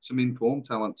 but some informed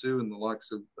talent too, in the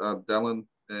likes of Dallin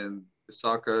and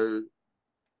Isako.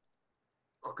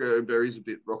 Rocco Berry's a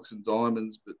bit rocks and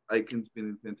diamonds, but Aiken's been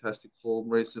in fantastic form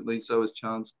recently. So has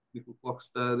Chance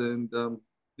Nickel-Klokstad and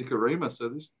Nicarima. So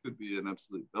this could be an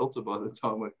absolute belter by the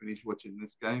time we finish watching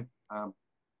this game.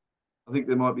 I think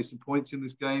there might be some points in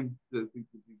this game. I think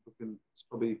we'll be looking, it's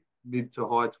probably mid to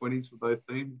high 20s for both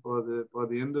teams by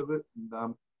the end of it.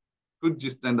 And could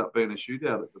just end up being a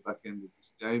shootout at the back end of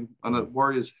this game. I know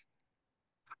Warriors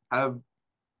have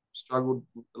struggled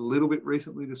a little bit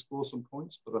recently to score some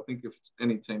points, but I think if it's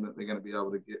any team that they're going to be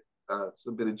able to get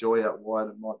some bit of joy out wide,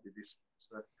 it might be this one.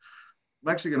 So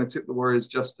I'm actually going to tip the Warriors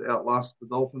just to outlast the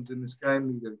Dolphins in this game.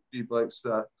 You've got a few blokes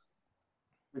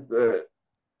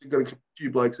you've got a few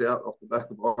blokes out off the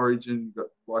back of Origin. You've got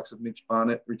the likes of Mitch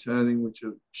Barnett returning, which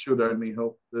should only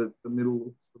help the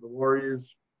middle for the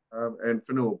Warriors. And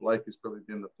Fanua Blake has probably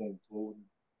been the form forward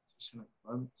position at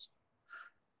the moment. So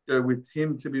go with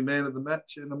him to be man of the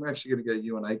match, and I'm actually going to go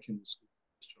Ewan Aiken to score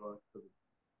this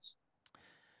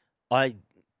try.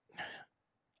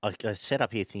 I set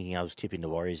up here thinking I was tipping the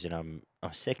Warriors, and I'm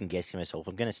second guessing myself.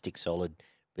 I'm going to stick solid,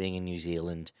 being in New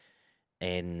Zealand,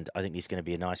 and I think this is going to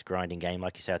be a nice grinding game.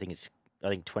 Like you say, I think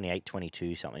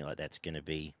 28-22, something like that's going to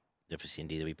be the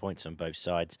vicinity. There'll be points on both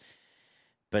sides,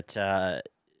 but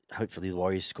hopefully the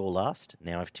Warriors score last.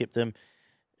 Now I've tipped them.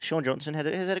 Sean Johnson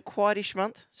has had a quietish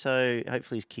month, so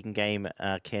hopefully his kicking game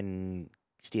can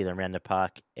steer them around the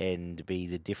park and be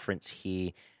the difference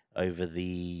here over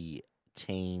the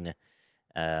teen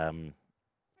Katoa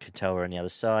on the other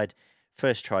side.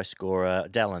 First try scorer,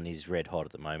 Dallin is red hot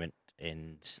at the moment,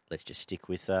 and let's just stick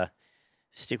with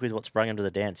what's brought him to the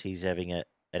dance. He's having an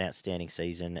outstanding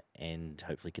season and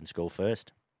hopefully can score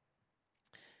first.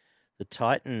 The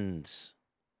Titans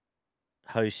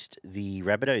host the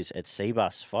Rabbitohs at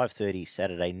Seabus, 5:30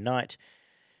 Saturday night.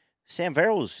 Sam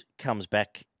Verrills comes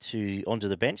back onto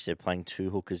the bench. They're playing two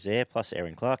hookers there, plus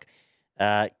Aaron Clark.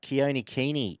 Keone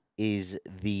Keeney is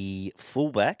the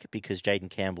fullback because Jaden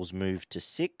Campbell's moved to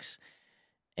 6,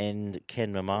 and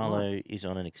Ken Mamalo is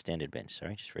on an extended bench.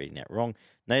 Sorry, just reading that wrong.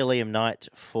 No Liam Knight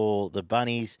for the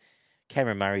Bunnies.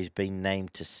 Cameron Murray's been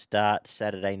named to start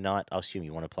Saturday night. I assume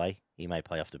you want to play. He may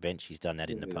play off the bench. He's done that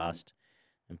in the past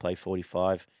and play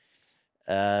 45.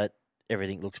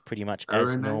 Everything looks pretty much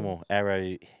as normal.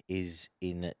 Arrow is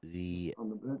on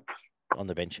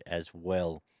the bench as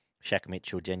well. Shaq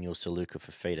Mitchell, Daniel Saluka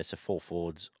for Feeder. So 4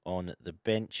 forwards on the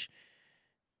bench.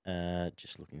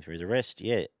 Just looking through the rest.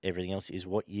 Yeah, everything else is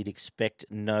what you'd expect.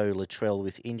 No Latrell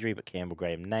with injury, but Campbell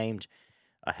Graham named.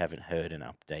 I haven't heard an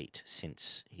update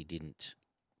since he didn't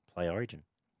play Origin.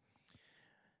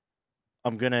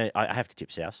 I have to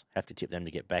tip South. Have to tip them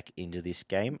to get back into this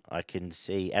game. I can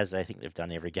see, as I think they've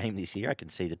done every game this year, I can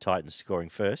see the Titans scoring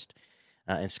first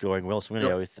and scoring well. So I'm going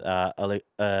to go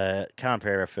with Khan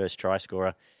Pereira, first try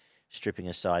scorer, stripping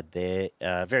aside there.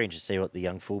 Very interested to see what the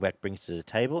young fullback brings to the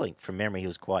table. I think from memory, he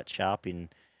was quite sharp in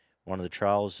one of the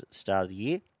trials at the start of the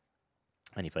year,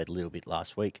 and he played a little bit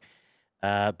last week.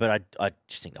 But I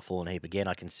just think they'll fall in a heap again.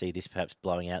 I can see this perhaps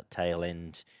blowing out tail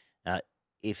end.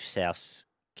 If South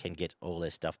can get all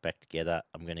their stuff back together,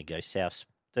 I'm going to go Souths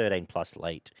 13 plus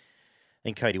late.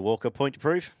 Then Cody Walker, point to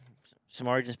prove. Some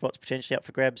Origin spots potentially up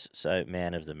for grabs, so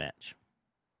man of the match.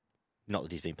 Not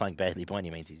that he's been playing badly by any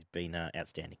means, he's been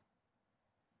outstanding.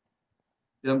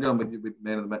 Yeah, I'm going with you with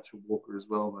man of the match for Walker as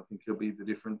well. I think he'll be the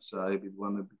difference. He'll be the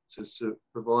one to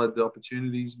provide the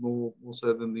opportunities more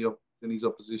so than his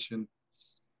opposition.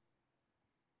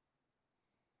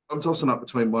 I'm tossing up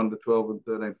between 1 to 12 and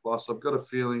 13 plus. I've got a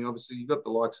feeling, obviously, you've got the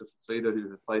likes of Fafita who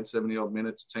have played 70-odd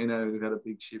minutes, Tino who had a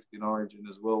big shift in Origin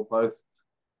as well, both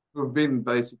who have been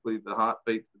basically the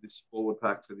heartbeat for this forward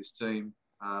pack for this team.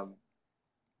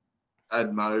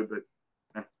 Add Mo, but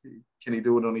can he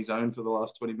do it on his own for the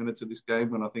last 20 minutes of this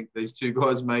game? And I think these two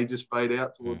guys may just fade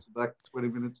out towards the back 20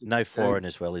 minutes. No foreign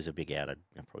as well is a big out. I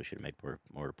probably should have made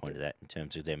more a point of that in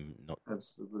terms of them not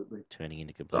turning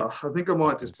into complete. I think I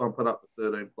might just bump it up to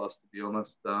 13 plus, to be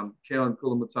honest. Keon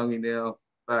Kulamutangi now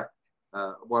back,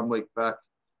 1 week back.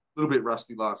 A little bit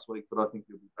rusty last week, but I think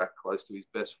he'll be back close to his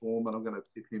best form, and I'm going to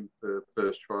tip him for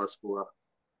first try scorer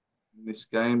in this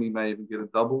game. He may even get a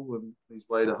double, and his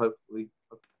way to hopefully.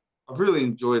 I've really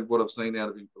enjoyed what I've seen out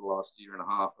of him for the last year and a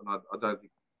half, and I don't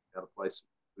think he's out of place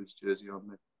with his jersey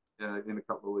on in a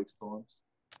couple of weeks' time.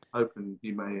 Hoping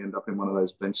he may end up in one of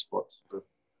those bench spots for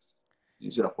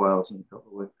New South Wales in a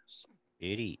couple of weeks.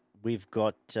 Beauty. We've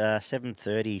got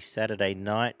 7:30 Saturday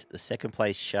night. The second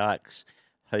place Sharks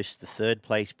host the third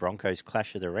place Broncos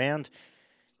clash of the round.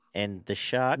 And the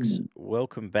Sharks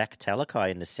welcome back Talakai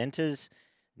in the centres.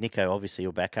 Nico obviously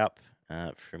will back up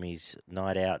from his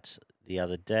night out the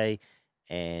other day.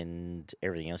 And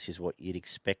everything else is what you'd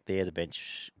expect there. The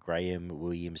bench, Graham,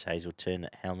 Williams, Hazelton,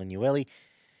 Halmanueli.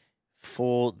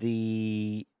 For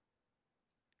the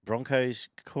Broncos,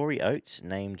 Corey Oates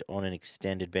named on an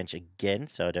extended bench again,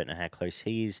 so I don't know how close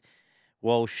he is.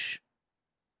 Walsh,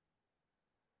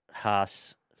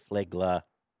 Haas, Flegler,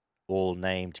 all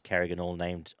named. Carrigan, all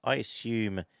named. I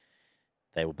assume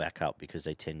they will back up because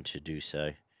they tend to do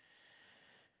so.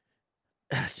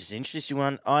 It's just an interesting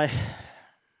one. I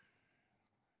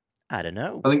don't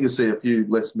know. I think you'll see a few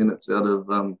less minutes out of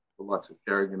the likes of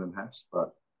Carrigan and Haas,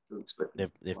 but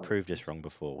they've proved us wrong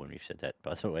before when we've said that,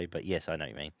 by the way. But yes, I know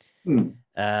what you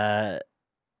mean.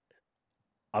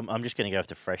 I'm just going to go with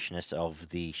the freshness of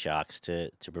the Sharks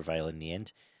to prevail in the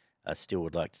end. I still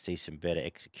would like to see some better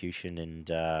execution and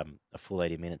a full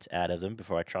 80 minutes out of them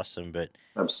before I trust them. But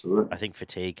absolutely, I think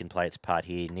fatigue can play its part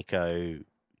here. Nico,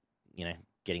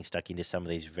 getting stuck into some of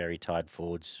these very tired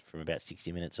forwards from about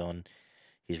 60 minutes on.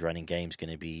 His running game's going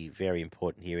to be very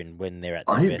important here, and when they're at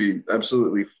their best, he'd be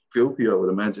absolutely filthy, I would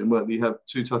imagine. Well, he had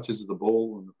 2 touches of the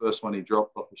ball, and the first one he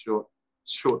dropped off a short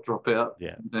drop out,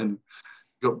 and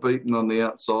got beaten on the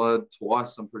outside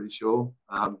twice. I'm pretty sure.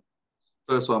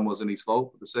 First one wasn't his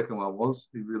fault, but the second one was.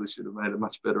 He really should have made a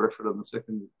much better effort on the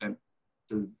second attempt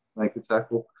to make a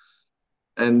tackle,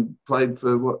 and played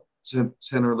for 10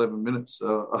 or 11 minutes.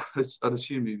 So I'd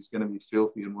assume he was going to be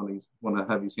filthy and want to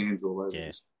have his hands all over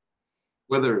this.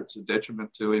 Whether it's a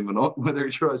detriment to him or not, whether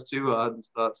he tries too hard and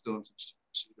starts doing some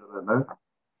shit, I don't know.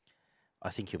 I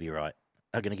think he'll be right.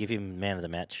 I'm going to give him man of the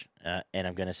match, and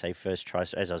I'm going to say first try.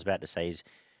 So as I was about to say,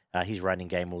 his running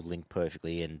game will link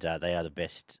perfectly, and they are the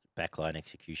best backline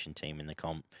execution team in the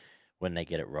comp when they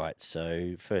get it right.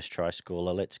 So first try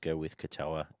scorer, let's go with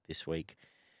Katoa this week.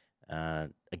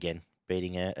 Again,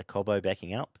 beating a Cobbo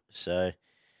backing up. So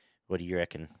what do you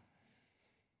reckon?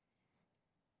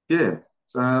 Yeah,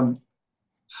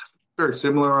 very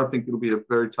similar. I think it'll be a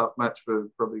very tough match for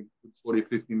probably 40 or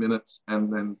 50 minutes,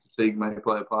 and then fatigue may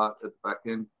play a part at the back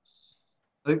end.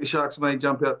 I think the Sharks may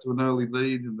jump out to an early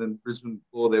lead, and then Brisbane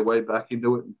claw their way back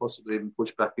into it and possibly even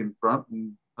push back in front.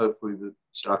 And hopefully the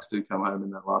Sharks do come home in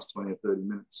that last 20 or 30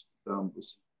 minutes with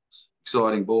some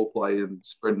exciting ball play and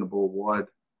spreading the ball wide,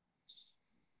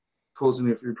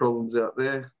 causing a few problems out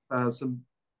there.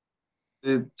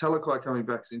 The Talakai coming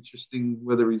back is interesting,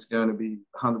 whether he's going to be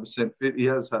 100% fit. He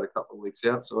has had a couple of weeks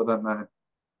out, so I don't know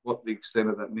what the extent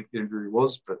of that neck injury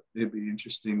was, but it'd be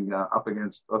interesting up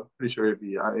against, I'm pretty sure he'd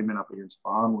be aiming up against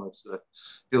Farnworth, so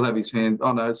he'll have his hand,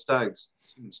 Staggs.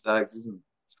 It's even Staggs, isn't it?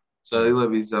 So he'll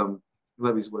have his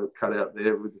work cut out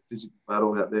there with the physical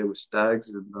battle out there with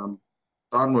Staggs, and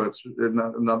Farnworth's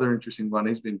another interesting one.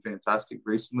 He's been fantastic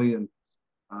recently, and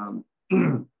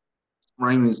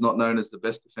Raymond is not known as the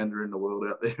best defender in the world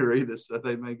out there either, so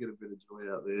they may get a bit of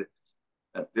joy out there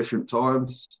at different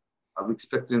times. I'm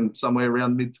expecting somewhere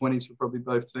around mid-20s for probably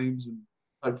both teams, and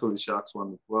hopefully the Sharks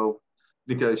won as well.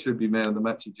 Nico should be man of the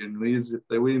match. He generally is if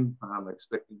they win. I'm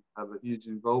expecting to have a huge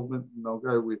involvement, and I'll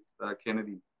go with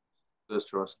Kennedy, first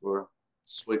try scorer.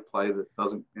 Sweet play that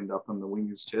doesn't end up on the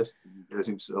winger's chest, and he goes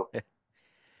himself.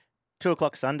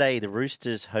 2:00 Sunday, the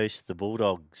Roosters host the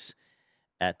Bulldogs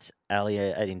at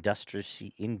Alia at Industry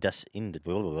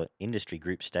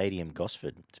Group Stadium,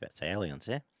 Gosford. It's about to say Allianz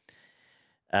there.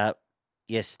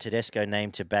 Yes, Tedesco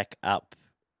named to back up.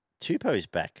 Tupou's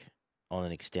back on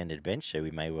an extended bench, so we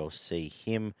may well see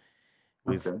him.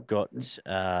 We've got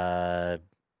all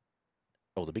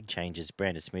the big changes.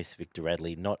 Brandon Smith, Victor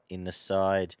Radley not in the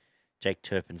side. Jake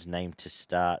Turpin's named to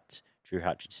start. Drew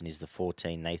Hutchinson is the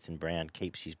 14. Nathan Brown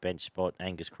keeps his bench spot.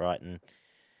 Angus Crichton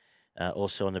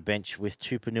also on the bench with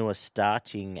Tupanua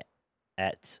starting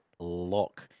at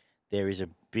lock. There is a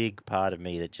big part of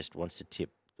me that just wants to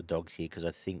tip the Dogs here because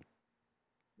I think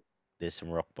there's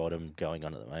some rock bottom going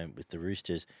on at the moment with the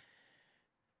Roosters.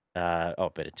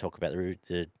 Better talk about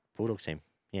the Bulldogs team.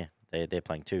 Yeah, they're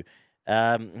playing too.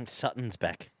 Sutton's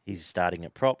back. He's starting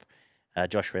at prop.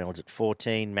 Josh Reynolds at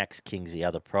 14. Max King's the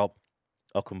other prop.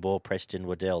 Ockenbaugh, Preston,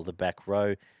 Waddell, the back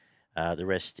row. The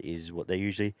rest is what they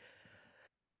usually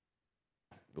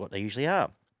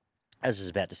are. As I was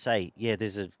about to say, yeah,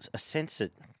 there's a sense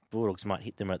that Bulldogs might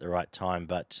hit them at the right time,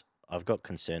 but I've got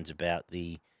concerns about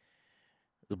the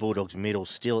Bulldogs' middle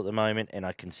still at the moment, and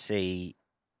I can see,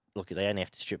 look, they only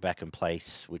have to strip back and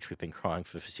place, which we've been crying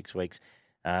for 6 weeks.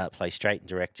 play straight and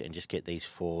direct and just get these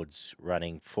forwards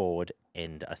running forward.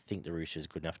 And I think the Roosters are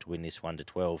good enough to win this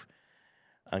 1-12.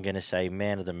 I'm going to say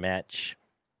man of the match,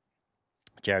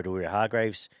 Jared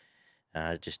Waerea-Hargreaves,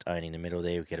 just owning the middle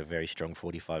there. We get a very strong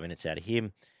 45 minutes out of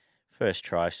him. First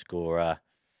try scorer,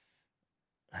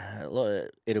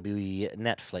 it'll be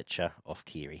Nat Fletcher off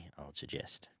Keary, I would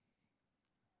suggest.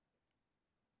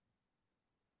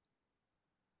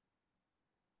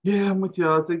 Yeah, I'm with you.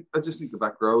 I just think the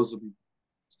back rows will be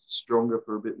stronger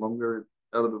for a bit longer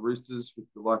out of the Roosters with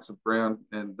the likes of Brown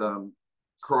and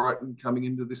Crichton coming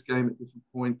into this game at different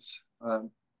points. Going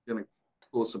to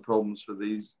cause some problems for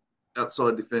these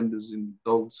outside defenders in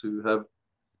Dogs who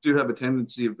do have a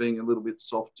tendency of being a little bit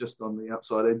soft just on the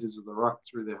outside edges of the ruck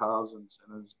through their halves and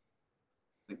centres.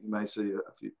 I think you may see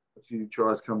a few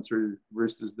tries come through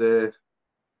Roosters there.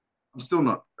 I'm still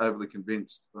not overly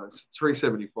convinced.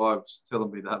 375 is telling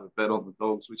me to have a bet on the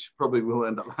Dogs, which probably will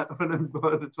end up happening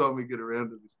by the time we get around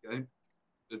to this game.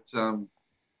 But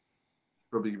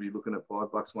probably be looking at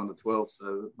 $5 1-12,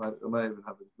 so I may even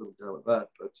have a little go at that.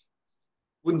 But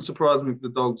wouldn't surprise me if the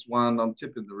Dogs won. I'm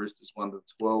tipping the Roosters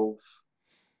 1-12.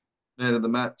 Man of the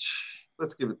match,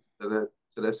 let's give it to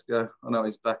Tedesco. I know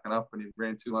he's backing up and he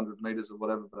ran 200 metres or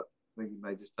whatever, but I think he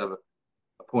may just have a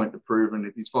point to prove. And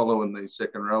if he's following these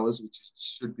second rowers, which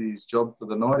should be his job for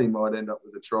the night, he might end up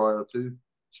with a try or two,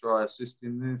 try assist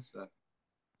in there. So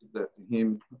give that to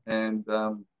him. And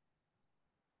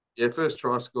first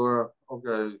try scorer, I'll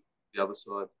go the other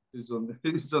side. Who's on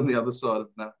the other side of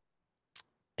that?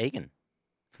 Egan.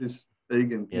 Who's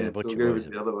Egan? Yeah, the Butcher so we'll Boys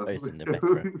the other one. Both in the back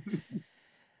row.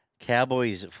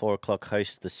 Cowboys at 4:00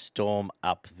 host the Storm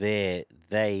up there.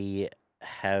 They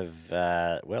have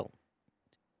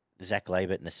Zach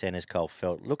Labert in the centres, Cole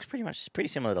Felt. Looks pretty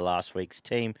similar to last week's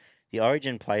team. The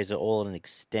Origin players are all on an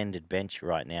extended bench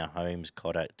right now. Holmes,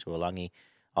 Cotter, Tuolungi.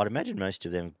 I'd imagine most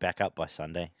of them back up by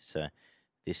Sunday, so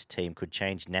this team could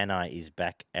change. Nanai is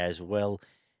back as well,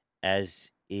 as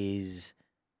is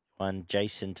one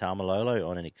Jason Tamalolo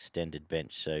on an extended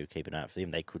bench, so keep an eye out for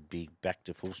them. They could be back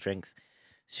to full strength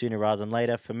sooner rather than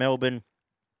later. For Melbourne,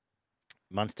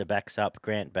 Munster backs up,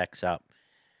 Grant backs up,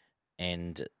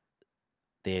 and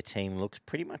their team looks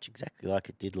pretty much exactly like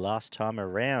it did last time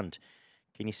around.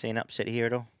 Can you see an upset here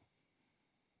at all?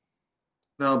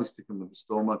 No, I'll be sticking with the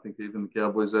Storm. I think even the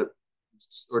Cowboys that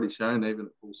already shown, even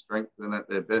at full strength and at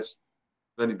their best,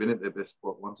 they've only been at their best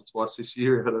once or twice this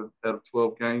year out of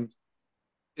 12 games.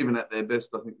 Even at their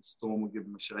best, I think the Storm will give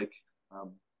them a shake.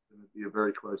 It'll be a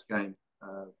very close game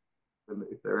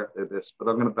if they're at their best. But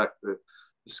I'm going to back the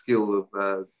skill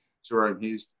of Jerome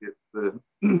Hughes to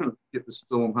get the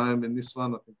Storm home in this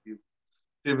one. I think he's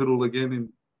pivotal again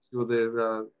in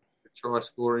their try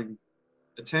scoring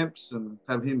attempts and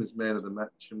have him as man of the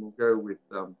match. And we'll go with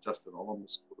Justin Olam to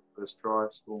score the first try,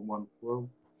 Storm 1-12.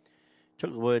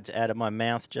 Took the words out of my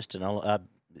mouth.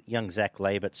 Young Zach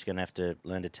Labert's going to have to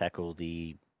learn to tackle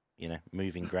the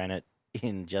moving granite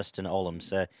in Justin Olam.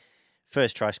 So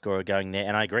first try scorer going there,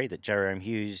 and I agree that Jerome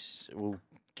Hughes will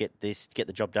get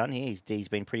the job done here. He's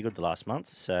been pretty good the last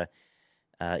month, so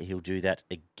he'll do that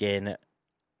again.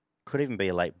 Could even be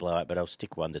a late blowout, but I'll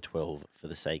stick 1-12 for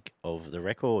the sake of the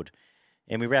record.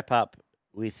 And we wrap up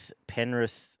with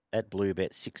Penrith at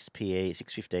Bluebet,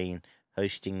 6:15,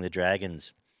 hosting the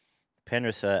Dragons.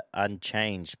 Penrith are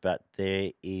unchanged, but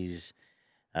there is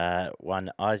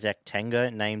one Isaac Tango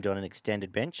named on an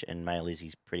extended bench, and mail is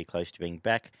he's pretty close to being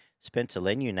back. Spencer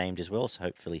Leniu named as well, so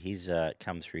hopefully he's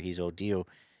come through his ordeal.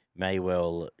 May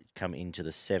well come into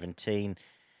the 17.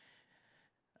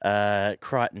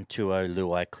 Crichton, Tuo,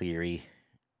 Luai, Cleary,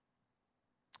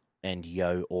 and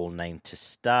Yo all named to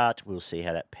start. We'll see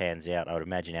how that pans out. I would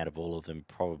imagine out of all of them,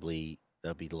 probably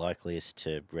they'll be likeliest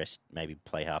to rest, maybe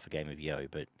play half a game of Yo,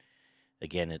 but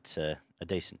again, it's a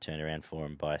decent turnaround for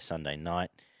him by Sunday night.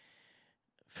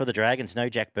 For the Dragons, no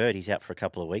Jack Bird. He's out for a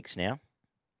couple of weeks now.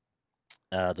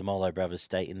 The Molo brothers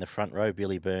stay in the front row.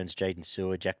 Billy Burns, Jaden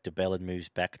Sewer, Jack DeBellin moves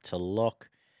back to lock.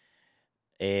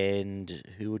 And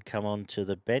who would come on to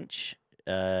the bench?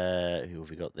 Who have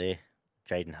we got there?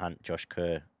 Jaden Hunt, Josh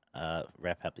Kerr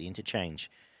wrap up the interchange.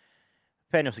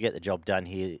 Penrith to get the job done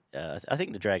here. I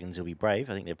think the Dragons will be brave.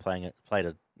 I think they played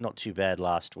a not too bad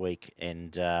last week,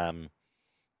 and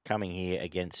coming here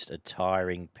against a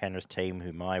tiring Penrith team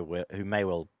who may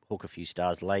well hook a few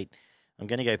stars late. I'm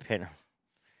going to go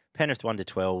Penrith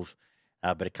 1-12,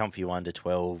 but a comfy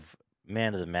 1-12.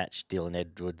 Man of the match, Dylan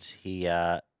Edwards. He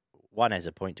one has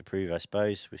a point to prove, I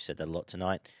suppose. We've said that a lot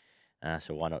tonight,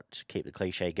 so why not keep the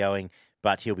cliche going?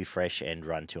 But he'll be fresh and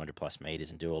run 200-plus metres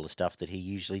and do all the stuff that he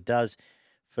usually does.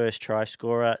 First try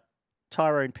scorer,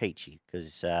 Tyrone Peachy,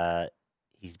 because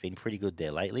He's been pretty good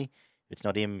there lately. If it's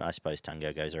not him, I suppose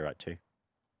Tungo goes all right too.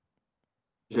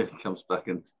 Yeah, he comes back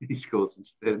and he scores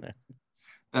instead.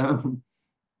 Um,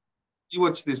 you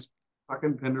watch this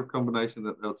fucking Penrith combination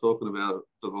that they were talking about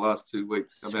for the last 2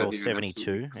 weeks. Come Score out here and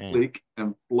absolutely 72. Yeah. click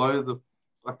and blow the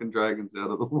fucking Dragons out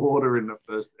of the water in the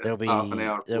first half an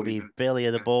hour. There'll 40 be minutes. belly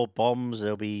of the ball bombs.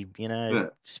 There'll be Yeah.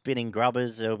 spinning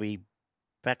grubbers. There'll be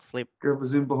backflip.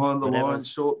 Grubbers in behind the Whatever. line,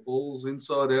 short balls,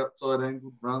 inside, outside,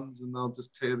 angled runs, and they'll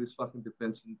just tear this fucking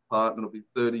defence apart, and it'll be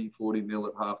 30, 40 nil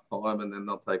at half time, and then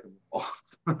they'll take them off.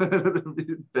 It'll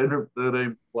be better of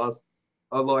 13 plus.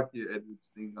 I like your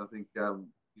Edwards thing. I think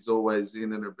he's always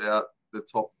in and about the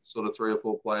top sort of 3 or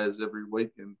 4 players every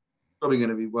week, and probably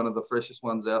going to be one of the freshest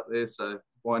ones out there. So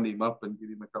wind him up and give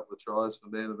him a couple of tries for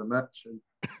the end of the match. And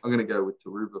I'm going to go with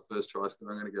Taruba first try. So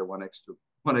I'm going to go one extra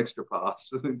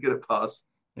pass and get it past.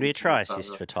 It'll be a try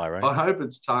assist for Tyrone. I hope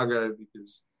it's Targo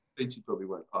because Peachy probably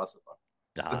won't pass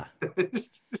it.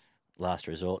 Last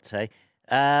resort, say.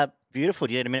 Beautiful.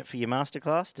 Do you need a minute for your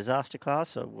masterclass, disaster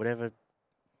class, or whatever?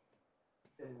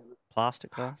 Plaster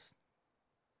class?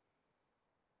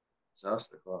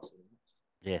 Disaster class.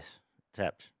 Yes,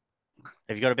 tapped.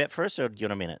 Have you got a bet for us, or do you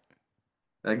want a minute?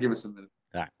 Give us a minute.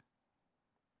 All right.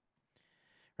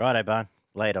 Righto, Barn.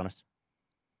 Lay it on us.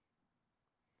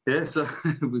 Yeah, so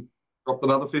we've dropped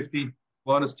another 50,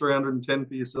 minus 310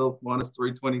 for yourself, minus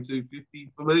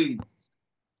 322.50 for me.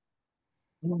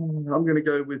 I'm going to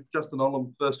go with Justin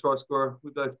Olam, first try scorer. We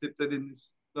both tipped it in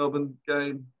this Melbourne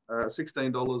game. $16.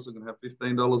 I'm going to have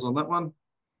 $15 on that one.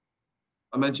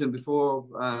 I mentioned before,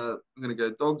 I'm going to go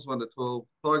Dogs 1 to 12,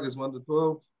 Tigers 1 to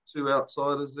 12, 2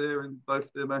 outsiders there in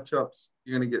both their matchups.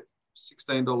 You're going to get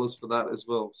 $16 for that as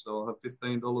well. So I'll have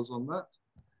 $15 on that.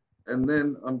 And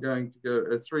then I'm going to go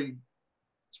a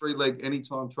three-leg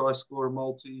anytime try scorer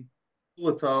multi,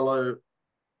 Pulatalo,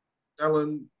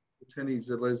 Allen, Tenny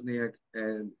Zelezniak,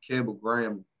 and Campbell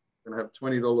Graham. I'm going to have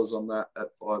 $20 on that at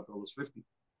 $5.50.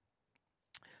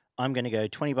 I'm going to go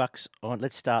 $20 on.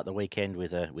 Let's start the weekend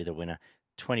with a winner.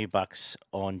 $20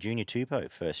 on Junior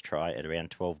Tupou first try at around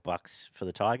 $12 for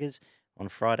the Tigers on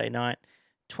Friday night.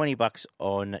 $20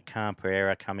 on Khan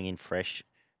Pereira coming in fresh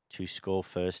to score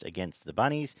first against the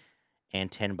Bunnies,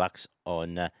 and $10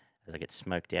 on as I get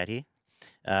smoked out here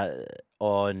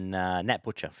on Nat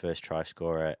Butcher first try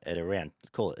scorer at around,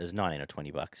 call it as $19 or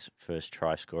 $20 first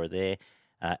try scorer there.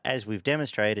 As we've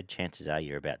demonstrated, chances are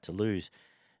you're about to lose.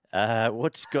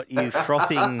 What's got you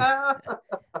frothing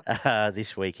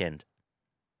this weekend?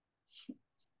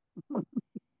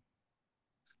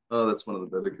 Oh, that's one of the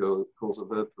better calls I've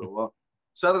heard for a while.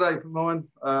 Saturday for mine.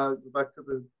 Back to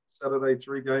the Saturday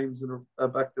 3 games and a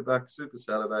back-to-back Super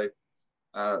Saturday.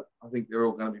 I think they're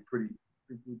all going to be pretty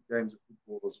good games of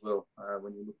football as well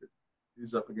when you look at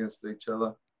who's up against each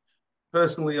other.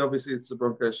 Personally, obviously, it's the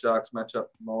Broncos-Sharks matchup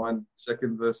for mine,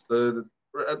 second versus third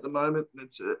at the moment.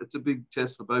 It's a big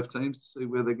test for both teams to see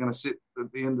where they're going to sit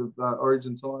at the end of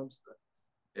Origin times. So,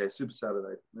 yeah, Super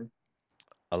Saturday for me.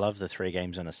 I love the 3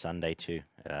 games on a Sunday too.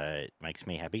 It makes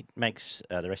me happy. Makes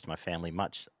the rest of my family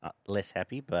much less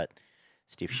happy, but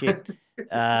stiff shit.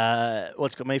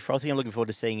 What's got me frothy? I'm looking forward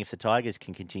to seeing if the Tigers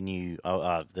can continue.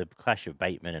 The clash of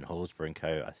Bateman and Horsburgh and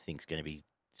co. I think is going to be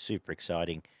super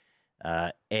exciting.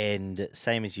 And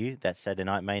same as you, that Saturday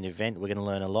night main event, we're going to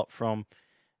learn a lot from.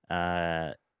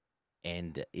 And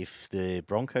if the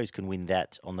Broncos can win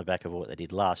that on the back of what they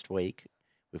did last week,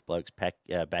 with blokes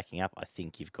backing up, I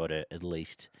think you've got to at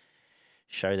least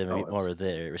show them a bit more of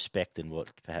the respect than what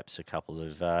perhaps a couple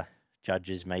of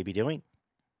judges may be doing.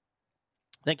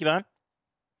 Thank you, Barn.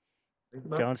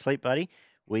 Go and sleep, buddy.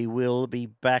 We will be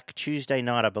back Tuesday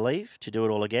night, I believe, to do it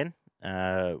all again.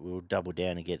 We'll double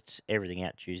down and get everything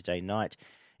out Tuesday night.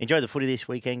 Enjoy the footy this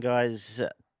weekend, guys.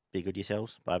 Be good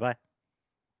yourselves. Bye-bye.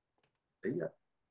 See ya.